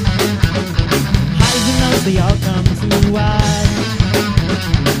 Highs and lows, they all come to us.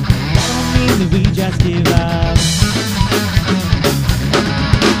 That don't mean that we just give up.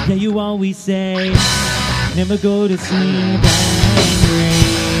 Yeah, you always say, never go to sleep angry.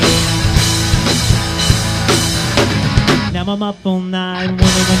 Now I'm up all night,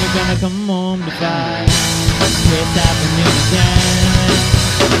 wondering when you're gonna come home to fight. It's happening again.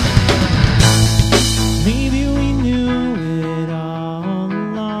 Maybe we knew it all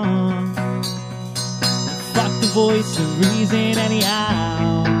along. Fuck the voice of reason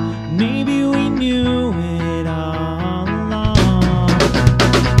anyhow. Maybe we knew it all along.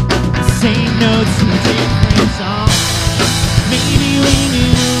 This ain't no two different song. Maybe we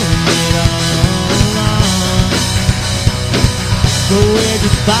knew it all along. But we're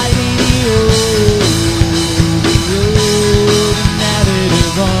just fighting the old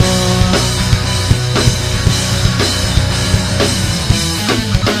narrative on.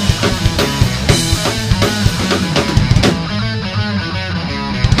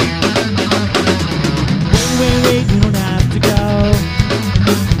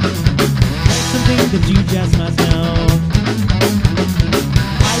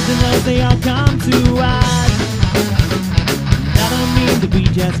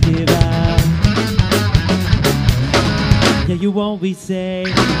 always say,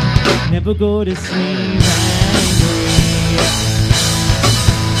 never go to sleep angry.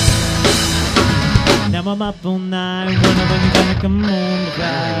 Now I'm up all night, wondering when you're gonna come home to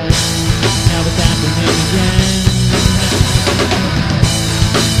ride. Now it's happening again.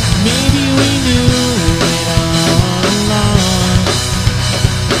 Maybe we knew it all along.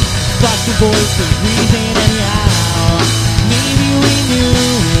 But the voice of reason anyhow. Maybe we knew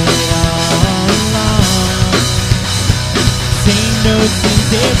it all along. Same notes and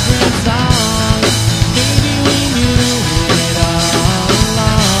different songs. Maybe we knew it all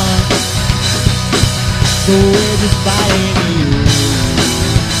along. So we're just fighting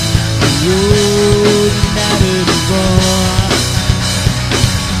you inevitable.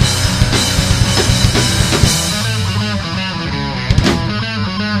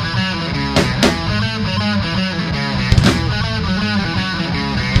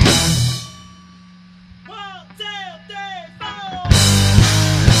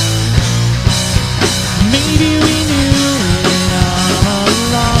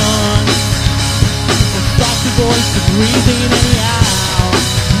 Breathing anyhow.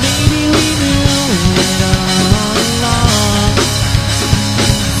 Maybe we knew it all along.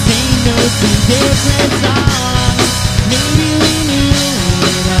 Same notes and different songs. Maybe we knew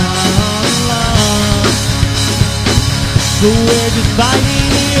it all along. So we're just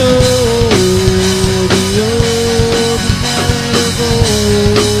fighting the old inevitable.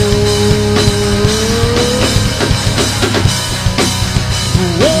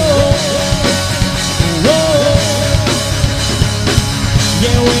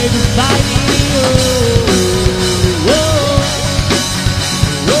 We're just fighting you.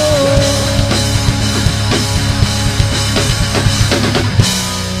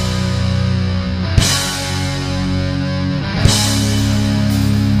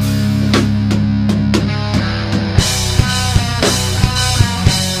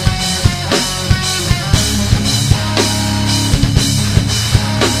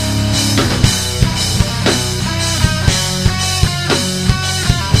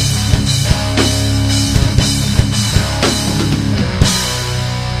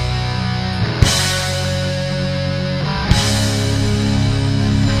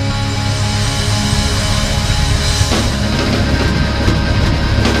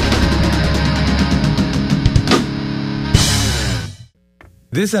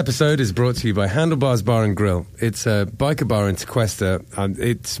 This episode is brought to you by Handlebars Bar and Grill. It's a biker bar in Tequesta.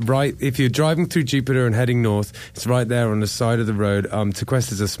 It's right, if you're driving through Jupiter and heading north, it's right there on the side of the road.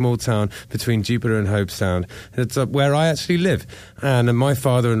 Tequesta is a small town between Jupiter and Hobestown. It's where I actually live. And my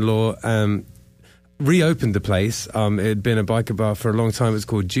father-in-law reopened the place. It had been a biker bar for a long time. It was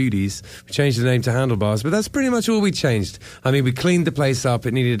called Judy's. We changed the name to Handlebars, but that's pretty much all we changed. I mean, we cleaned the place up.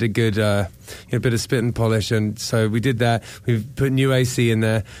 It needed a good bit of spit and polish, and so we did that. We put new AC in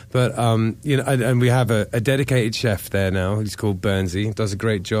there, but and we have a dedicated chef there now. He's called Burnsy. Does a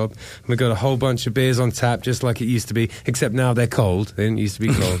great job. And we've got a whole bunch of beers on tap, just like it used to be, except now they're cold. They didn't used to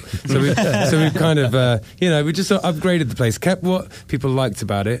be cold. so we've kind of we just upgraded the place, kept what people liked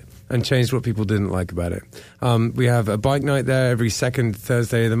about it, and changed what people didn't like about it. We have a bike night there every second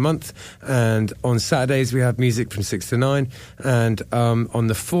Thursday of the month, and on Saturdays we have music from 6 to 9, and on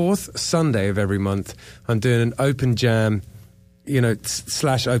the fourth Sunday of every month I'm doing an open jam /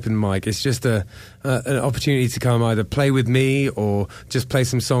 open mic. It's just an opportunity to come either play with me or just play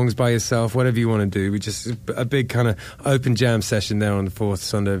some songs by yourself, whatever you want to do. We just a big kind of open jam session there on the fourth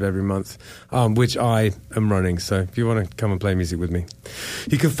Sunday of every month, which I am running. So if you want to come and play music with me,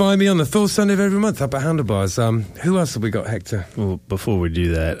 you can find me on the fourth Sunday of every month up at Handlebars. Who else have we got, Hector? Well, before we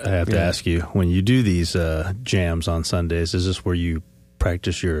do that, I have to ask you, when you do these jams on Sundays, is this where you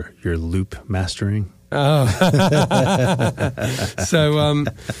practice your loop mastering? Oh, so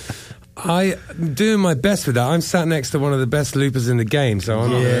I'm doing my best with that. I'm sat next to one of the best loopers in the game, so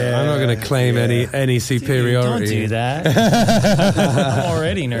I'm not going to claim any superiority. Dude, don't do that. I'm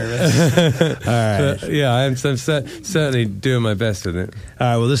already nervous. All right. But, I'm certainly doing my best with it. All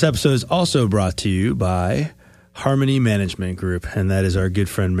right. Well, this episode is also brought to you by Harmony Management Group, and that is our good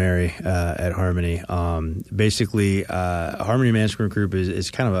friend Mary at Harmony. Basically, Harmony Management Group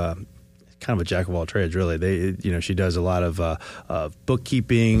is kind of a jack of all trades, really. She does a lot of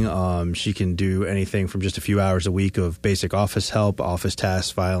bookkeeping. She can do anything from just a few hours a week of basic office help, office tasks,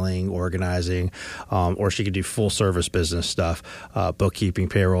 filing, organizing, or she can do full service business stuff, bookkeeping,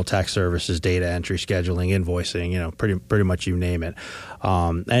 payroll, tax services, data entry, scheduling, invoicing. Pretty much you name it.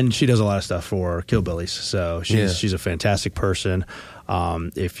 And she does a lot of stuff for Killbillies, so she's a fantastic person.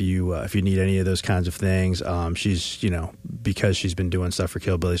 If you need any of those kinds of things, she's because she's been doing stuff for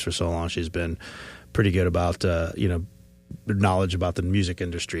Killbillies for so long, she's been pretty good about knowledge about the music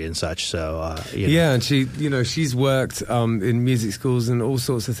industry and such. So yeah, and she's worked in music schools and all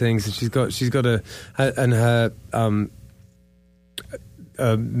sorts of things, and she's got her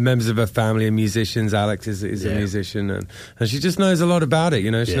members of her family are musicians. Alex is a musician, and she just knows a lot about it.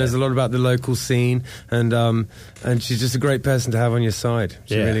 She knows a lot about the local scene, and she's just a great person to have on your side.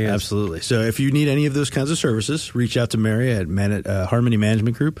 She really is. Absolutely. So if you need any of those kinds of services, reach out to Mary at Harmony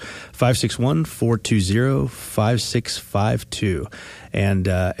Management Group, 561-420-5652,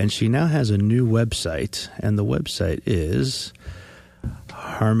 and she now has a new website, and the website is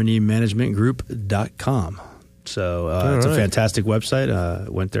harmonymanagementgroup.com. So it's a fantastic website.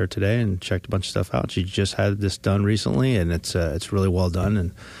 Went there today and checked a bunch of stuff out. She just had this done recently, and it's really well done,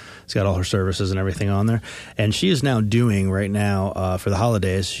 and it's got all her services and everything on there. And she is now doing right now for the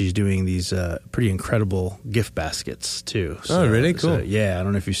holidays. She's doing these pretty incredible gift baskets too. So, really cool. I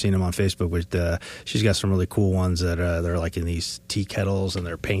don't know if you've seen them on Facebook, but she's got some really cool ones that they're like in these tea kettles and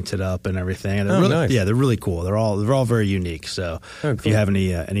they're painted up and everything. And nice. Yeah, they're really cool. They're all very unique. So cool. If you have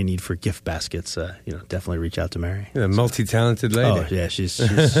any need for gift baskets, definitely reach out to Mary. Yeah, multi-talented lady. Oh yeah, she's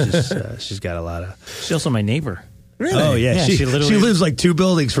got a lot of. She's also my neighbor. Really? Oh yeah, she lives like 2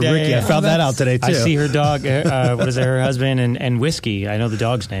 buildings from Ricky. I found that out today too. I see her dog. What is it? Her husband and Whiskey. I know the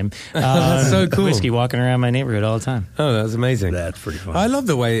dog's name. That's so cool. Whiskey walking around my neighborhood all the time. Oh, that's amazing. That's pretty fun. I love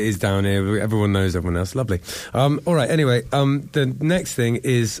the way it is down here. Everyone knows everyone else. Lovely. All right. Anyway, the next thing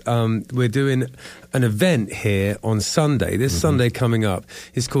is we're doing an event here on Sunday. This Sunday coming up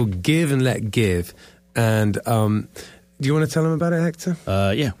is called Give and Let Give, and. Do you want to tell them about it, Hector?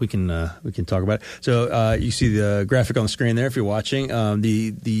 Yeah, we can talk about it. So you see the graphic on the screen there if you're watching.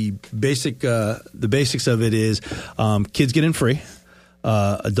 The basics of it is kids get in free.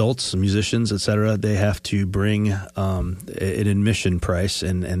 Adults, musicians, etc. They have to bring an admission price,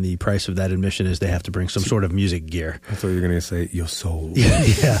 and the price of that admission is they have to bring some sort of music gear. I thought you were going to say your soul. Yeah,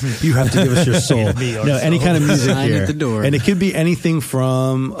 you have to give us your soul. Any kind of music gear. At the door. And it could be anything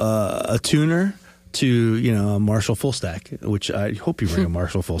from a tuner to a Marshall Full Stack, which I hope you bring a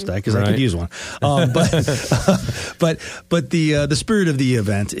Marshall Full Stack because I could use one. But the spirit of the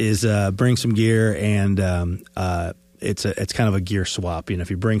event is bring some gear, and it's kind of a gear swap. If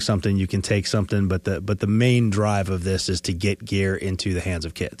you bring something, you can take something, but the main drive of this is to get gear into the hands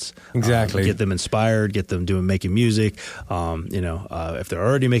of kids. Exactly. Get them inspired, get them making music. If they're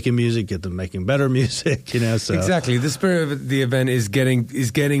already making music, get them making better music. So exactly. The spirit of the event is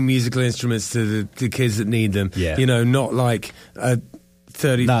getting musical instruments to the kids that need them. Yeah. Not like a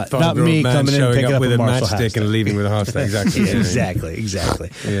 35-year-old me man coming in, showing picking up up with a a Marshall matchstick and leaving with a half stack. Exactly.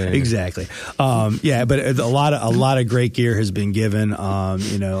 Exactly. Yeah. Exactly. But a lot of great gear has been given.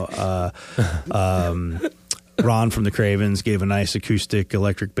 Ron from the Cravens gave a nice acoustic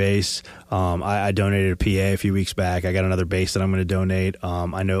electric bass. I donated a PA a few weeks back. I got another bass that I'm going to donate.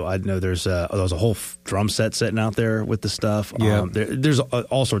 I know. There's a whole drum set sitting out there with the stuff. Yeah. There's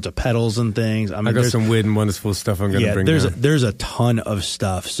all sorts of pedals and things. I got some weird and wonderful stuff I'm going to bring. There's a ton of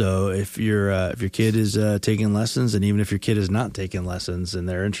stuff. So if your kid is taking lessons, and even if your kid is not taking lessons and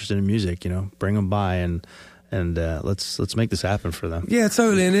they're interested in music, bring them by and let's make this happen for them. Yeah,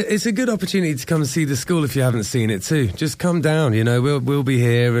 totally. And it's a good opportunity to come and see the school if you haven't seen it too. Just come down, we'll be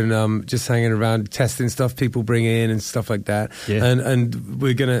here and just hanging around, testing stuff people bring in and stuff like that. Yeah. And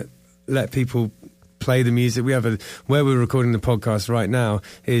we're going to let people play the music. We have where we're recording the podcast right now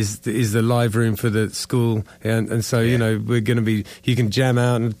is the live room for the school, and so we're going to be. You can jam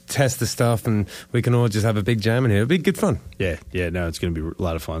out and test the stuff, and we can all just have a big jam in here. It'll be good fun. Yeah. No, it's going to be a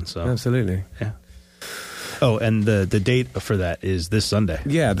lot of fun. So absolutely. Yeah. Oh, and the date for that is this Sunday.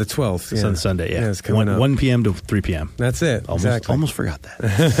 Yeah, the 12th. Yeah. Sunday, yeah. It's coming up. 1 p.m. to 3 p.m. That's it. Almost forgot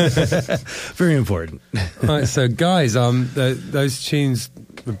that. Very important. All right, so guys, those tunes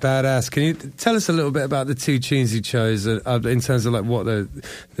were badass. Can you tell us a little bit about the 2 tunes you chose in terms of like what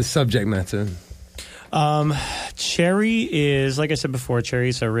the subject matter? Cherry is, like I said before, Cherry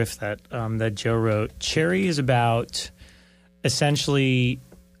is a riff that Joe wrote. Cherry is about essentially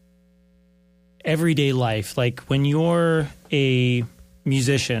everyday life, like when you're a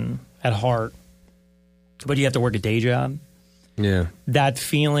musician at heart, but you have to work a day job. Yeah. That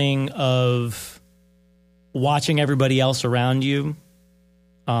feeling of watching everybody else around you,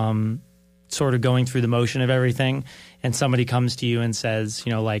 sort of going through the motion of everything, and somebody comes to you and says,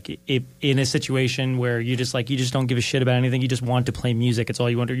 in a situation where you just don't give a shit about anything, you just want to play music. It's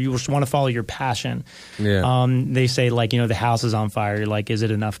all you want to. You just want to follow your passion. Yeah. They say the house is on fire. You're like, is it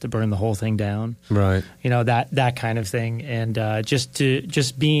enough to burn the whole thing down? Right. That kind of thing, and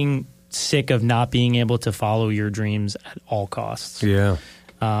just being sick of not being able to follow your dreams at all costs. Yeah.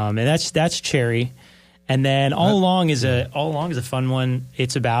 And that's Cherry. And then All Along is a fun one.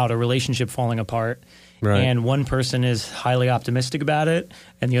 It's about a relationship falling apart. Right. And one person is highly optimistic about it,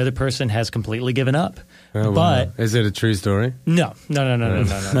 and the other person has completely given up. Oh, but wow. Is it a true story? No. I'm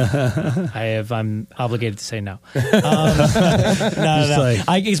obligated to say no. No.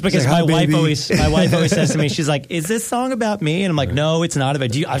 It's because my wife always says to me, she's like, "Is this song about me?" And I'm like, "No, it's not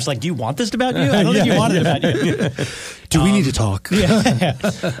about you." I was like, "Do you want this about you?" I don't think you want it about you. Do we need to talk? Yeah.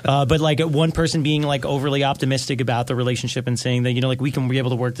 But like one person being like overly optimistic about the relationship and saying that, like we can be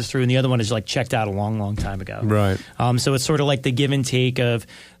able to work this through, and the other one is like checked out a long time ago. Right. So it's sort of like the give and take of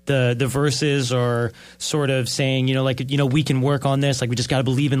the verses are sort of saying, we can work on this. Like we just got to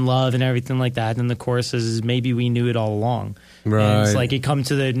believe in love and everything like that. And the chorus is maybe we knew it all along. Right. And it's like it come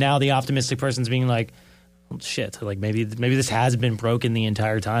to now the optimistic person's being like, oh, shit, like maybe this has been broken the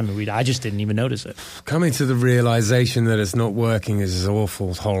entire time, and I just didn't even notice it. Coming to the realization that it's not working is an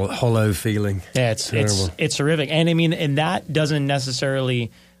awful, hollow feeling. Yeah, it's horrific. And I mean, and that doesn't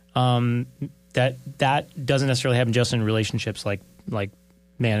necessarily that doesn't necessarily happen just in relationships like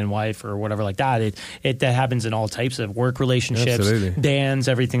man and wife or whatever like that. That happens in all types of work relationships, Absolutely. bands,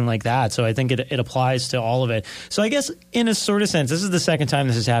 everything like that. So I think it applies to all of it. So I guess in a sort of sense, this is the second time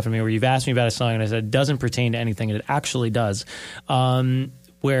this has happened to me where you've asked me about a song and I said it doesn't pertain to anything, and it actually does.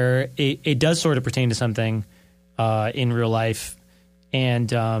 Where it does sort of pertain to something in real life,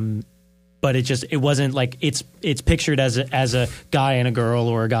 and but it wasn't like it's pictured as a guy and a girl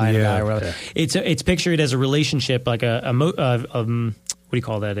or a guy and a guy or whatever. Yeah. It's pictured as a relationship, like what do you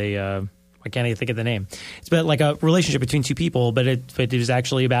call that? I can't even think of the name. It's about like a relationship between two people, but it was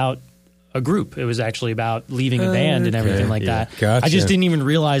actually about a group. It was actually about leaving a band and everything like that. Gotcha. I just didn't even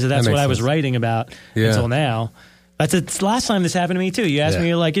realize that's what I was sense. writing about until now. That's the last time this happened to me too. You asked me,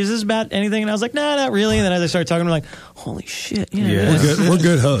 you're like, is this about anything? And I was like, nah, not really. And then as I started talking, I'm like, holy shit. Yeah. We're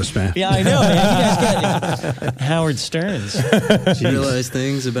good hosts, man. Yeah, I know, man. You guys get Howard Stearns. You realize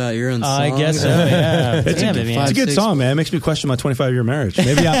things about your own song. I guess so, yeah. It's a good song, man. It makes me question my 25-year marriage.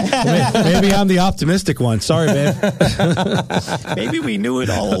 Maybe I'm the optimistic one. Sorry, man. Maybe we knew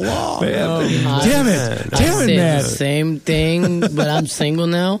it all along. Damn it, The man. same thing, but I'm single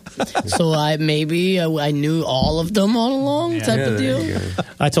now, so I knew all of them all along, type of deal.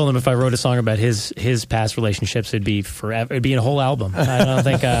 I told him if I wrote a song about his past relationships, it'd be forever. It'd be a whole album. I don't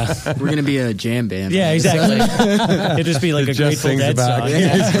think we're gonna be a jam band. Yeah, exactly. It'd just be like a Grateful Dead song.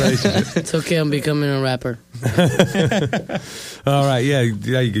 It's okay. I'm becoming a rapper. All right,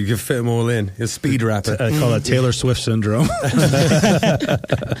 you can fit them all in. You're a speed rapper. I call that Taylor Swift syndrome.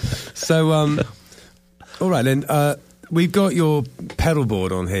 So, all right then. We've got your pedal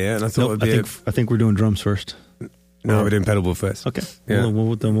board on here, and I thought I think we're doing drums first. No, we're doing pedal board first. Okay. Yeah. Then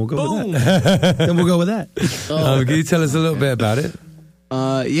we'll go with that. Then we'll go with that. Can you tell us a little bit about it?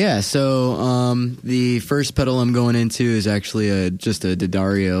 So the first pedal I'm going into is actually just a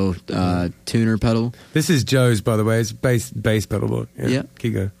D'Addario tuner pedal. This is Joe's, by the way. It's bass pedal board. Yeah.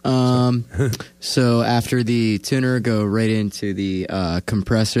 Keep going. So after the tuner, go right into the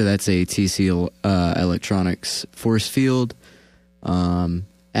compressor. That's a TC Electronics Force Field.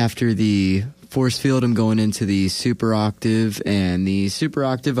 After the Force Field, I'm going into the Super Octave, and the Super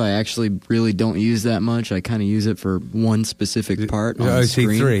Octave I actually really don't use that much. I kind of use it for one specific part on the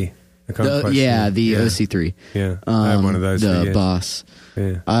OC3. screen. The OC3. Yeah, I have one of those. The Boss.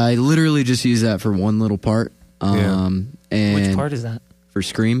 Yeah. I literally just use that for one little part. And Which part is that? For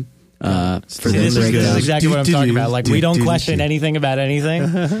Scream. For this is exactly what I'm talking about. Like, we don't question anything about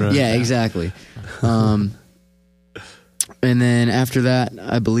anything. Right. Yeah, exactly. And then after that,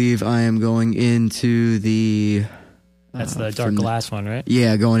 I believe I am going into the... That's the Dark Glass one, right?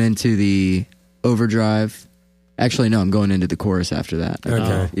 Yeah, going into the overdrive. Actually, no, I'm going into the chorus after that.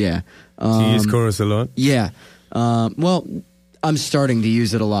 Okay. Yeah. Do you use chorus a lot? Yeah. Well, I'm starting to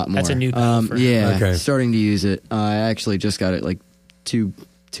use it a lot more. That's a new pedal for Yeah, Okay. starting to use it. I actually just got it like 3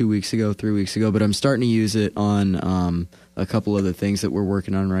 weeks ago, but I'm starting to use it on a couple of the things that we're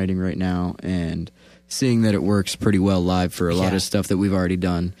working on writing right now, and seeing that it works pretty well live for a lot of stuff that we've already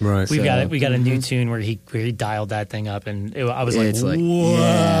done. Right. We got a new tune where he dialed that thing up, and I was It's like, like,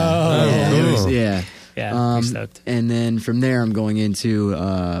 whoa. Yeah. I'm stoked. And then from there, I'm going into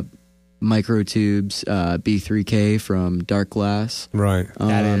Microtubes B3K from Dark Glass. Right.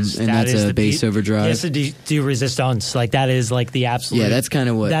 That's a bass overdrive. Yes, do resistance. Like, that is like the absolute. Yeah, that's kind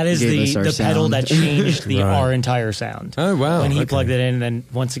of what that is gave us our the pedal sound. that changed Right. our entire sound. Oh, wow. When he Okay. plugged it in, and then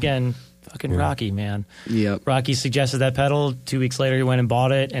once again, fucking Rocky, man. Yep. Rocky suggested that pedal. 2 weeks later, he went and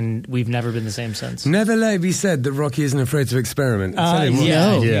bought it, and we've never been the same since. Never let it be said that Rocky isn't afraid to experiment. I'll tell you what.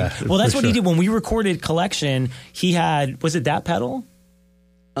 Yeah. Yeah, Well, that's for what he sure. did when we recorded Collection. He had, was it that pedal?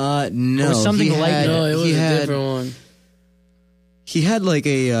 No, Or was something he like had, No, it was he a had, different one. He had like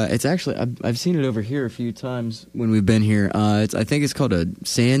a. It's actually I've seen it over here a few times when we've been here. I think it's called a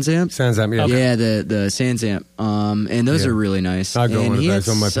Sansamp. Sansamp, yeah. Yeah, the Sansamp. And those Yeah. are really nice. I got and one of he those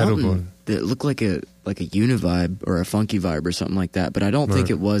had on my pedal something board. that looked like a Univibe or a Funky Vibe or something like that. But I don't think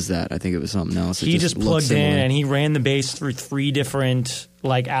Right. it was that. I think it was something else. It He just looked plugged in similar. and he ran the bass through 3 different,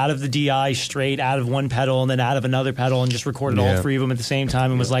 like out of the DI straight out of one pedal and then out of another pedal and just recorded all Yeah. 3 of them at the same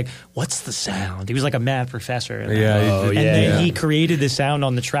time and was like, "What's the sound?" He was like a math professor. Yeah, Oh, And yeah, then yeah. he created the sound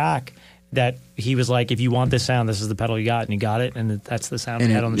on the track that he was like, "If you want this sound, this is the pedal you got," and you got it, and that's the sound And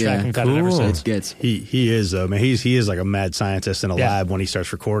we it- had on the yeah, track. And we've had it ever cool. since. It gets. He is though, man. He is like a mad scientist in a Yeah. lab when he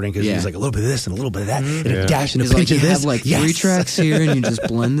starts recording because Yeah. he's like a little bit of this and a little bit of that and Yeah. a dash and a It's like pinch you of this. have like Yes! 3 tracks here, and you just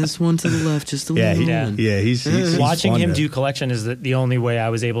blend this one to the left just a Yeah, little. Yeah. and- he's Watching fun him to- do collection is the only way I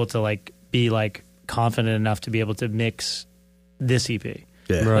was able to like be like confident enough to be able to mix this EP.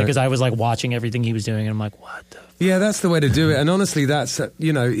 Yeah. Right. Because I was like watching everything he was doing, and I'm like, "What the?" Yeah, that's the way to do it. And honestly, that's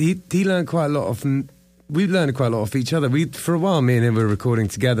he learned quite a lot of. We learned quite a lot off each other. For a while, me and him were recording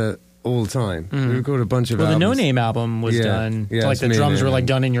together all the time. We recorded a bunch of Well, the albums. No Name album was Yeah. done. Yeah, like it's the me and drums were him. like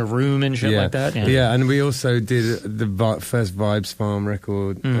done in your room and shit like that. Yeah, and we also did the first Vibes Farm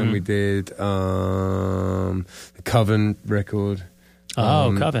record, and we did the Coven record.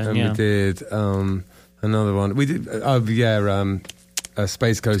 Oh, Coven, and yeah. we did another one. We did,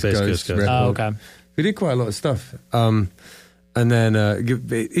 Space Coast Space Ghost Coast Ghost. record. Oh, okay. We did quite a lot of stuff. And then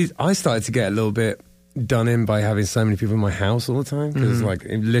I started to get a little bit done in by having so many people in my house all the time because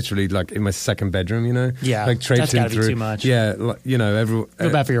literally like in my second bedroom, you know, Yeah, like that's traipsing gotta be through. too much. Yeah, like, you know, Feel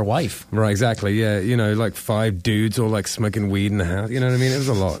bad for your wife. right, exactly. Yeah, you know, like 5 dudes all like smoking weed in the house. You know what I mean? It was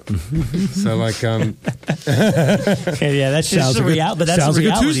a lot. So like, Yeah, that's just the reality. But that's sounds the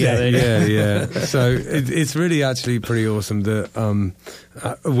like a reality of Tuesday. it. yeah. So it's really actually pretty awesome that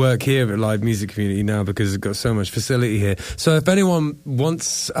I work here at Live Music Community now because it's got so much facility here. So if anyone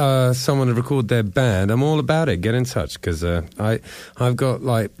wants someone to record their band, I'm all about it. Get in touch because I've got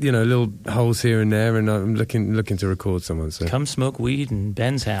like little holes here and there, and I'm looking to record someone. So. Come smoke weed in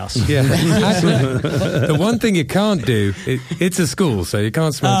Ben's house. Yeah, actually, the one thing you can't do, it's a school, so you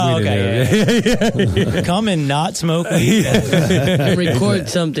can't smoke Oh, weed okay, in here. Come and not smoke weed. And record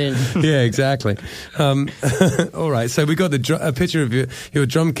something. Yeah, exactly. All right, so we got a picture of your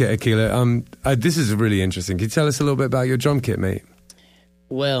drum kit, Akila. This is really interesting. Can you tell us a little bit about your drum kit, mate?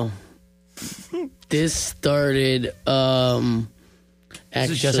 Well, this started This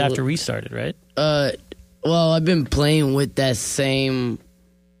is just after we started, right? Well, I've been playing with that same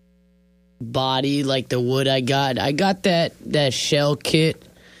body, like the wood I got. I got that shell kit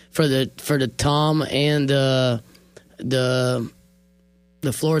for the tom and the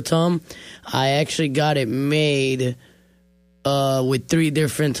floor tom. I actually got it made with 3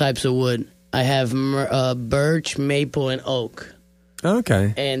 different types of wood. I have birch, maple, and oak,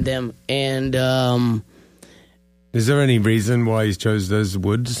 Okay. and Is there any reason why you chose those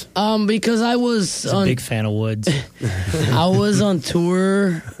woods? because I was He's a big fan of woods. I was on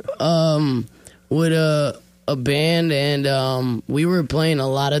tour with a band, and we were playing a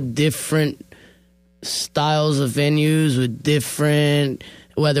lot of different styles of venues with different,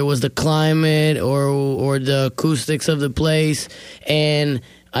 whether it was the climate or the acoustics of the place. And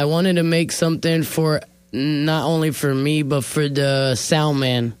I wanted to make something for not only for me, but for the sound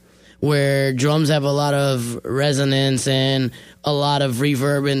man, where drums have a lot of resonance and a lot of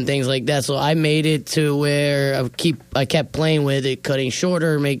reverb and things like that. So I made it to where I kept playing with it, cutting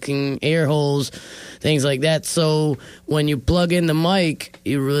shorter, making air holes, things like that. So when you plug in the mic,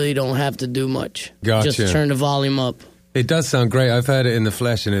 you really don't have to do much. Gotcha. Just turn the volume up. It does sound great. I've heard it in the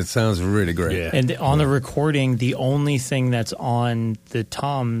flesh, and it sounds really great. Yeah. And on the recording, the only thing that's on the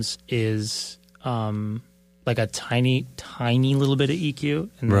toms is like a tiny little bit of EQ,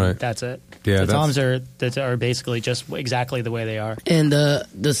 and Right. that's it. Yeah, the toms are basically just exactly the way they are. And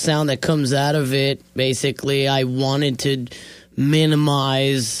the sound that comes out of it, basically, I wanted to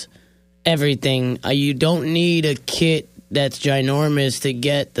minimize everything. You don't need a kit that's ginormous to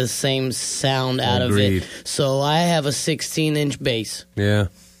get the same sound out Agreed. of it. So I have a 16-inch bass. Yeah.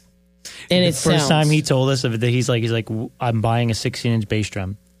 And The it first sounds, time he told us of it, he's like, I'm buying a 16-inch bass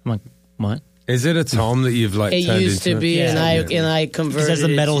drum. I'm like, what? Is it a tom that you've like it turned used to into? be, Yeah. and I It converted has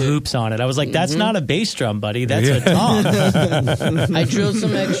the it metal to- hoops on it. I was like, that's not a bass drum, buddy. That's a tom. I drilled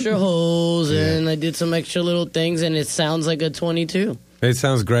some extra holes, and I did some extra little things, and it sounds like a 22. It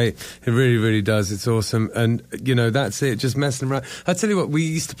sounds great. It really, really does. It's awesome. And, that's it. Just messing around. I'll tell you what, we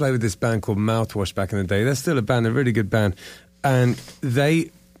used to play with this band called Mouthwash back in the day. They're still a band, a really good band. And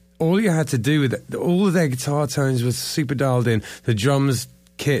all you had to do with it, all of their guitar tones were super dialed in. The drums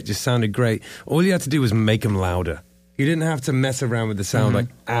kit just sounded great. All you had to do was make them louder. You didn't have to mess around with the sound like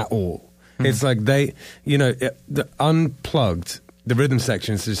at all. It's like the unplugged, the rhythm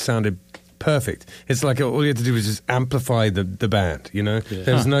sections just sounded perfect. It's like all you had to do was just amplify the band,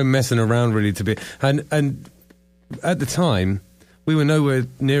 There was no messing around really to be. And at the time, we were nowhere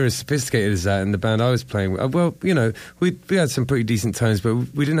near as sophisticated as that in the band I was playing with. Well, we had some pretty decent tones, but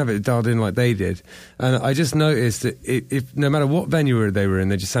we didn't have it dialed in like they did. And I just noticed that if no matter what venue they were in,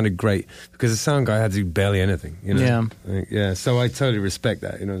 they just sounded great because the sound guy had to do barely anything, Yeah. So I totally respect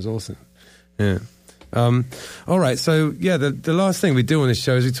that. It was awesome. Yeah. All right. So the last thing we do on this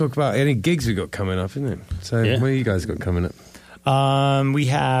show is we talk about any gigs we got coming up, isn't it? So what you guys got coming up? We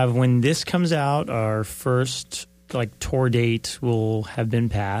have, when this comes out, our first tour date will have been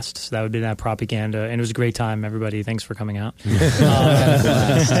passed, so that would be that Propaganda, and it was a great time, everybody. Thanks for coming out.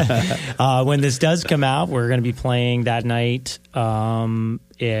 When this does come out, we're going to be playing that night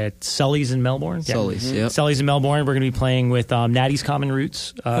at Sully's in Melbourne. Sully's, yep. Sully's in Melbourne. We're going to be playing with Natty's Common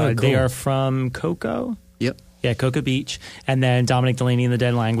Roots. Cool. They are from Cocoa. Yep. Yeah, Cocoa Beach, and then Dominic Delaney and the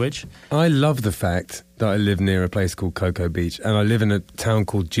Dead Language. I love the fact that I live near a place called Cocoa Beach, and I live in a town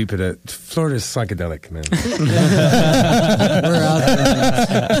called Jupiter. Florida's psychedelic, man. We're out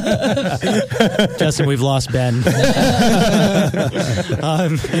there. Justin, we've lost Ben. I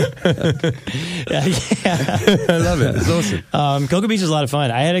love it. It's awesome. Cocoa Beach is a lot of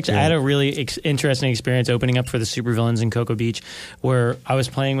fun. I had a really interesting experience opening up for the Supervillains in Cocoa Beach, where I was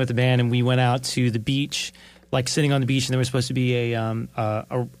playing with the band, and we went out to the beach, sitting on the beach, and there was supposed to be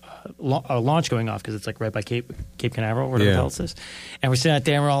a launch going off because it's right by Cape Canaveral, where the hell it is. And we're sitting out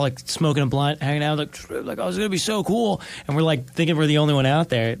there, and we're all smoking a blunt, hanging out, like oh, it's gonna be so cool. And we're thinking we're the only one out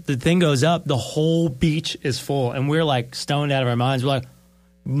there. The thing goes up, the whole beach is full, and we're stoned out of our minds. We're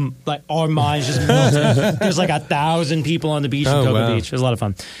our minds just melted. There's 1,000 people on the beach in Cocoa Beach. It was a lot of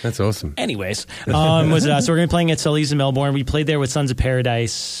fun. That's awesome. Anyways, so we're going to be playing at Sully's in Melbourne. We played there with Sons of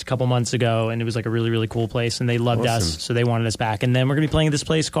Paradise a couple months ago, and it was a really, really cool place, and they loved us, so they wanted us back. And then we're going to be playing at this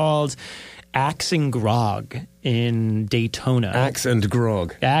place called Axe and Grog in Daytona. Axe and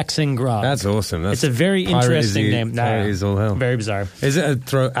Grog. Axe and Grog. That's awesome. It's a very interesting name. Pirate is all hell. Very bizarre. Is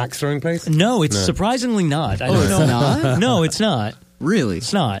it a axe throwing place? No, it's surprisingly not. I don't know. Not? No, it's not. Really?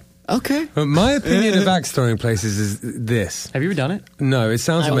 It's not. Okay. But my opinion of axe throwing places is this. Have you ever done it? No, it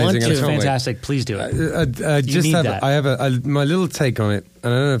sounds I amazing. want to. It's fantastic. Please do it. I have my little take on it,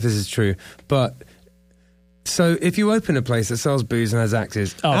 and I don't know if this is true, but so if you open a place that sells booze and has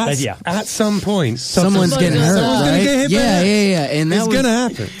axes, at some point someone's getting hurt, gonna get hit. Yeah, and it's going to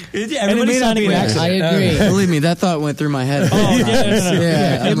happen. Everybody's sounding an accident. I agree. Believe me, that thought went through my head.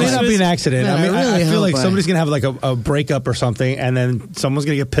 It may not be an accident. Man, I mean, I really I feel like hope somebody's going to have a breakup or something, and then someone's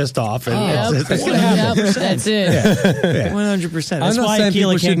going to get pissed off. And it's going to happen. That's it. 100%. That's why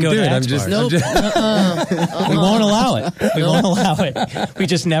Aquila can't go to Axe Bars. Nope. We won't allow it. We won't allow it. We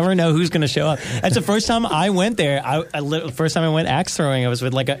just never know who's going to show up. That's the first time I went there. The first time I went axe throwing, I was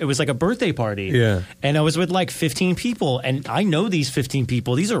with it was a birthday party. Yeah. And I was with 15 people, and I know these 15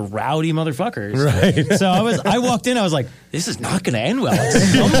 people. These are rowdy motherfuckers. Right. So I walked in, I was like, this is not going to end well.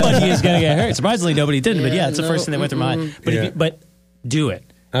 Somebody is going to get hurt. Surprisingly, nobody didn't, but it's the first thing that went through my mind. But do it.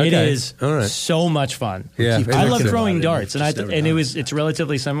 Okay. It is all right. so much fun. Yeah, I love throwing darts, and it's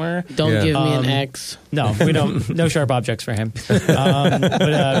relatively similar. Don't give me an X. No, we don't. No sharp objects for him.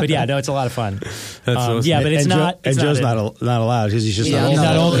 But yeah, no, it's a lot of fun. That's awesome. Yeah, but it's not. And Joe's not allowed because he's just he's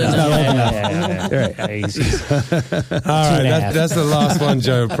not old enough. Right. All right, that's the last one,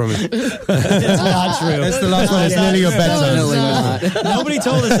 Joe. I promise. It's not true. That's the last one. It's nearly your bedtime. Nobody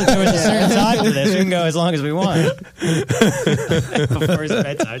told us that there was a certain time for this. We can go as long as we want. Before his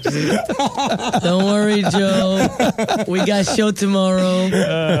bedtime. Don't worry, Joe. We got show tomorrow. All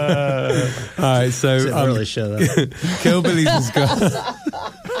right, so really show that. Killbillies has got.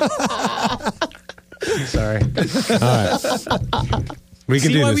 Sorry. All right. We can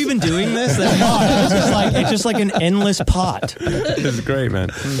See do why this. we've been doing this? It's just like an endless pot. It's great, man.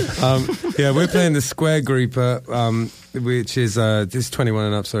 We're playing the Square Grouper, which is this 21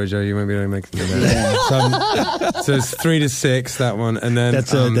 and up. Sorry, Joe, you won't be able to make it. So it's 3 to 6, that one, and then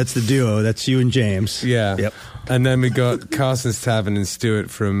that's the duo. That's you and James. Yeah. Yep. And then we got Carson's Tavern in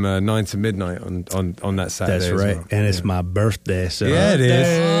Stewart from 9 to midnight on that Saturday. That's as right, well. and it's my birthday. So Yeah, it is.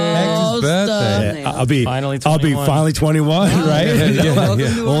 Hector's birthday. I'll be Finally finally 21, right?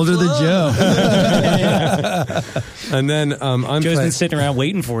 Older than Joe. And then I'm Joe's playing. been sitting around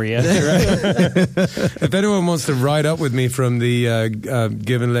waiting for you. If anyone wants to ride up with me from the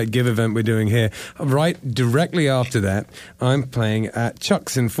Give and Let Give event we're doing here, right directly after that, I'm playing at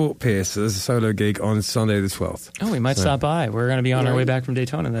Chuck's in Fort Pierce as a solo gig on Sunday the 12th. 12th. Oh, we might stop by. We're going to be on our way back from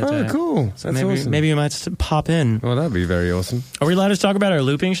Daytona that day. Oh, cool. That's awesome. Maybe we might pop in. Well, that'd be very awesome. Are we allowed to talk about our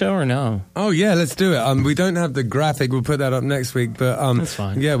looping show or no? Oh, yeah, let's do it. We don't have the graphic. We'll put that up next week. But that's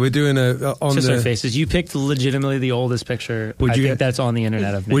fine. Yeah, we're doing on just the... our faces. You picked legitimately the oldest picture. I think that's on the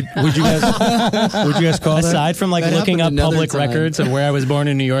internet of me. Would you guys call that? Aside from like That looking up happened another public time. records of where I was born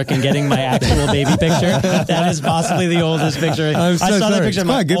in New York and getting my actual baby picture, that is possibly the oldest picture. I'm so I saw sorry. that picture. It's I'm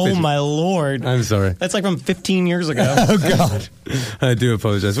quite a like, good oh picture. my lord! I'm sorry. That's like from 15 years ago. Oh, God. I do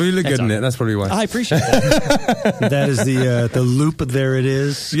apologize. Well, you look That's good in all it. right. That's probably why. I appreciate that. That is the loop. There it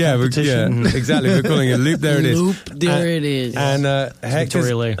is. Yeah, competition. exactly. We're calling it Loop. There it is. Loop, there it is. And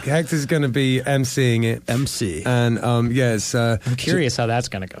Victoria Lee. Hector's going to be emceeing it. MC. And it's I'm curious how that's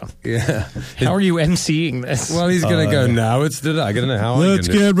going to go. yeah. How are you emceeing this? Well, he's going to go now. It's today. I don't know how. Let's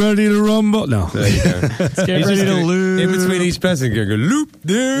get ready to rumble. No. There you go. Let's get He's ready just to gonna- loop. In between each person, you're going to go loop.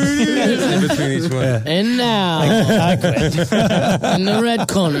 There it is. In between each one. And now, I quit. in the red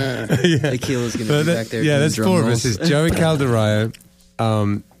corner. Akila's going to be back there. doing there's drum four of rolls. us. It's Joey Calderillo,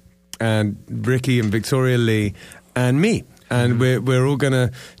 and Ricky and Victoria Lee, and me. And we're all going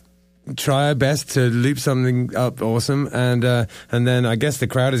to try our best to loop something up awesome, and then I guess the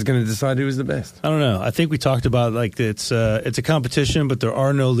crowd is going to decide who is the best. I don't know. I think we talked about like it's a competition, but there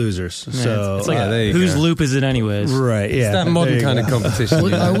are no losers. So it's like there you whose go. loop is it anyways? right, yeah, It's that modern kind of competition.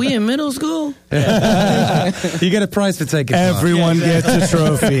 you know. Are we in middle school? You get a prize for taking part. Everyone gets a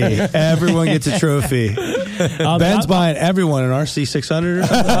trophy. Everyone gets a trophy. Ben's buying everyone an RC600 or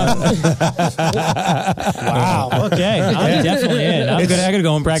something. Wow. Okay. I'm definitely in. I gotta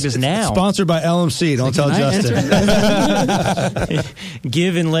go and practice now. Sponsored by LMC. Don't tell Can I Justin.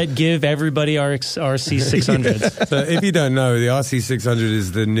 Give and let give everybody our RC600s. So if you don't know, the RC600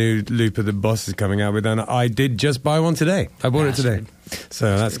 is the new looper the Boss is coming out with, and I did just buy one today. I bought it today.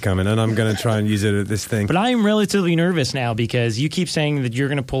 So that's coming, and I'm going to try and use it at this thing. But I am relatively nervous now because you keep saying that you're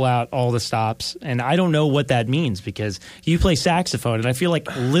going to pull out all the stops, and I don't know what that means because you play saxophone, and I feel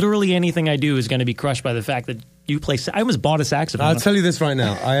like literally anything I do is going to be crushed by the fact that you play. I almost bought a saxophone. I'll tell you this right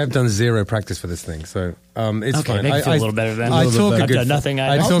now. I have done zero practice for this thing, so it's Okay, fine. make me feel a little better then. I A little talk bit a better. good. I've done nothing.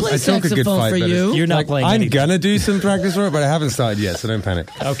 I I'll talk, play I talk a good saxophone fight. for but you. it's- You're not like, playing I'm anything. gonna do some practice for it, but I haven't started yet, so don't panic.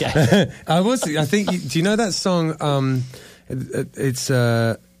 Okay. I think. Do you know that song? It's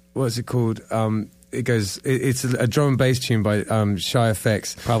what's it called? It goes. It's a drum and bass tune by Shy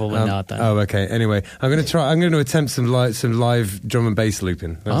Effects. Probably not then. Oh, okay. Anyway, I'm going to try. I'm going to attempt some live drum and bass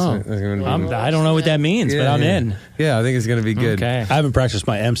looping. That's gonna be- I don't know what that means, but I'm in. Yeah, I think it's going to be good. Okay. I haven't practiced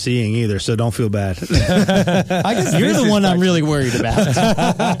my MCing either, so don't feel bad. I guess You're this the is one I'm practice. really worried about.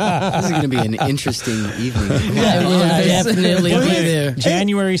 This is going to be an interesting evening. I will definitely be there.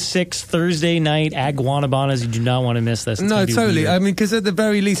 January 6th, Thursday night at Guanabanas. You do not want to miss this. It's No, gonna be totally. weird. I mean, because at the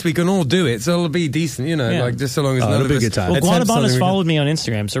very least we can all do it, so it'll be decent, you know. Yeah. Like just so long as none it'll of be a us. good time. Well, attempt something Guanabanas we followed me on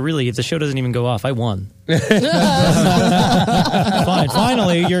Instagram, so really, if the show doesn't even go off, I won. Fine.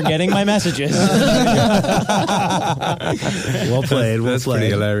 Finally, you're getting my messages. Well played. Well That's pretty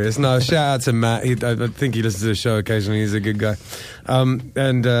played. hilarious. No, shout out to Matt. I think he listens to the show occasionally. He's a good guy. I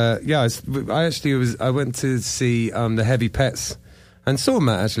went to see the Heavy Pets and saw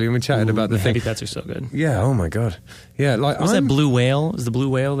Matt actually, and we chatted about the Heavy thing. Pets are so good. Yeah. Oh my god. Yeah. Like Was that Blue Whale? Is the Blue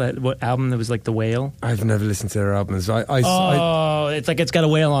Whale what album that was like the whale? I've never listened to their albums. It's like it's got a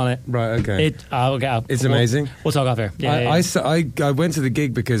whale on it. Right. Okay. Okay. It's amazing. We'll talk off air. Yeah, I went to the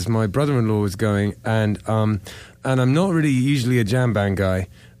gig because my brother-in-law was going, and I'm not really usually a jam band guy,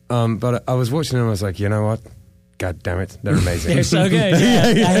 but I was watching them. I was like, you know what? God damn it, they're amazing. They're so good. Yeah,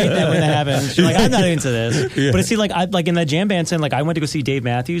 I hate that when that happens. You're like, I'm not into this. But it's like in that jam band scene, like I went to go see Dave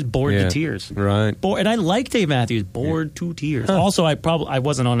Matthews, bored to tears. Right. And I like Dave Matthews, bored to tears. Also, I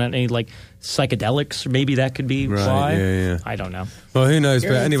wasn't on any like psychedelics. Maybe that could be Right, why. yeah. I don't know. Well, who knows?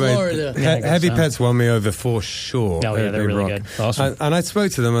 You're But in anyway, Florida. Yeah, I guess Heavy so. Pets won me over for sure. Oh, yeah, they're really rock. good. Awesome. And I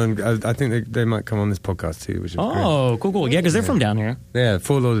spoke to them, and I think they might come on this podcast too, which is Oh, cool. Yeah, because they're from down here. great. Yeah,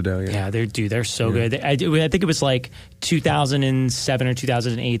 Fort Lauderdale. Yeah. Yeah, they're so good. I think it was like 2007 or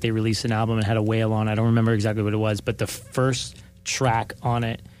 2008 they released an album and had a whale on. I don't remember exactly what it was, but the first track on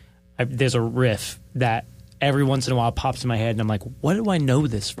it, there's a riff that every once in a while pops in my head, and I'm like, what do I know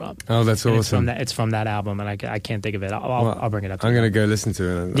this from? Oh, that's And awesome. It's from that album, and I can't think of it. I'll bring it up to I'm you. going to go listen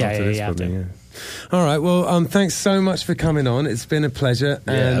to it Yeah, after yeah, this. you have probably, to. yeah. All right. Well, thanks so much for coming on. It's been a pleasure.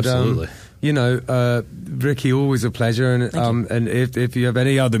 Yeah, and, absolutely. Ricky, always a pleasure. And if you have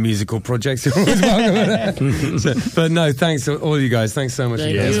any other musical projects, you're always welcome. But no, thanks to all you guys. Thanks so much.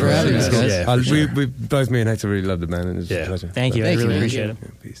 Thank guys. you for having us, guys. Yeah, for sure. we both, me and Hector, really love the band, and it's a pleasure. Thank you. I really appreciate it. Yeah,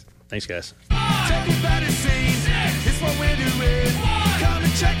 peace. Thanks, guys. Everybody sings, it's what we're doing. Come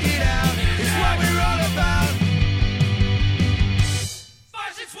and check it out.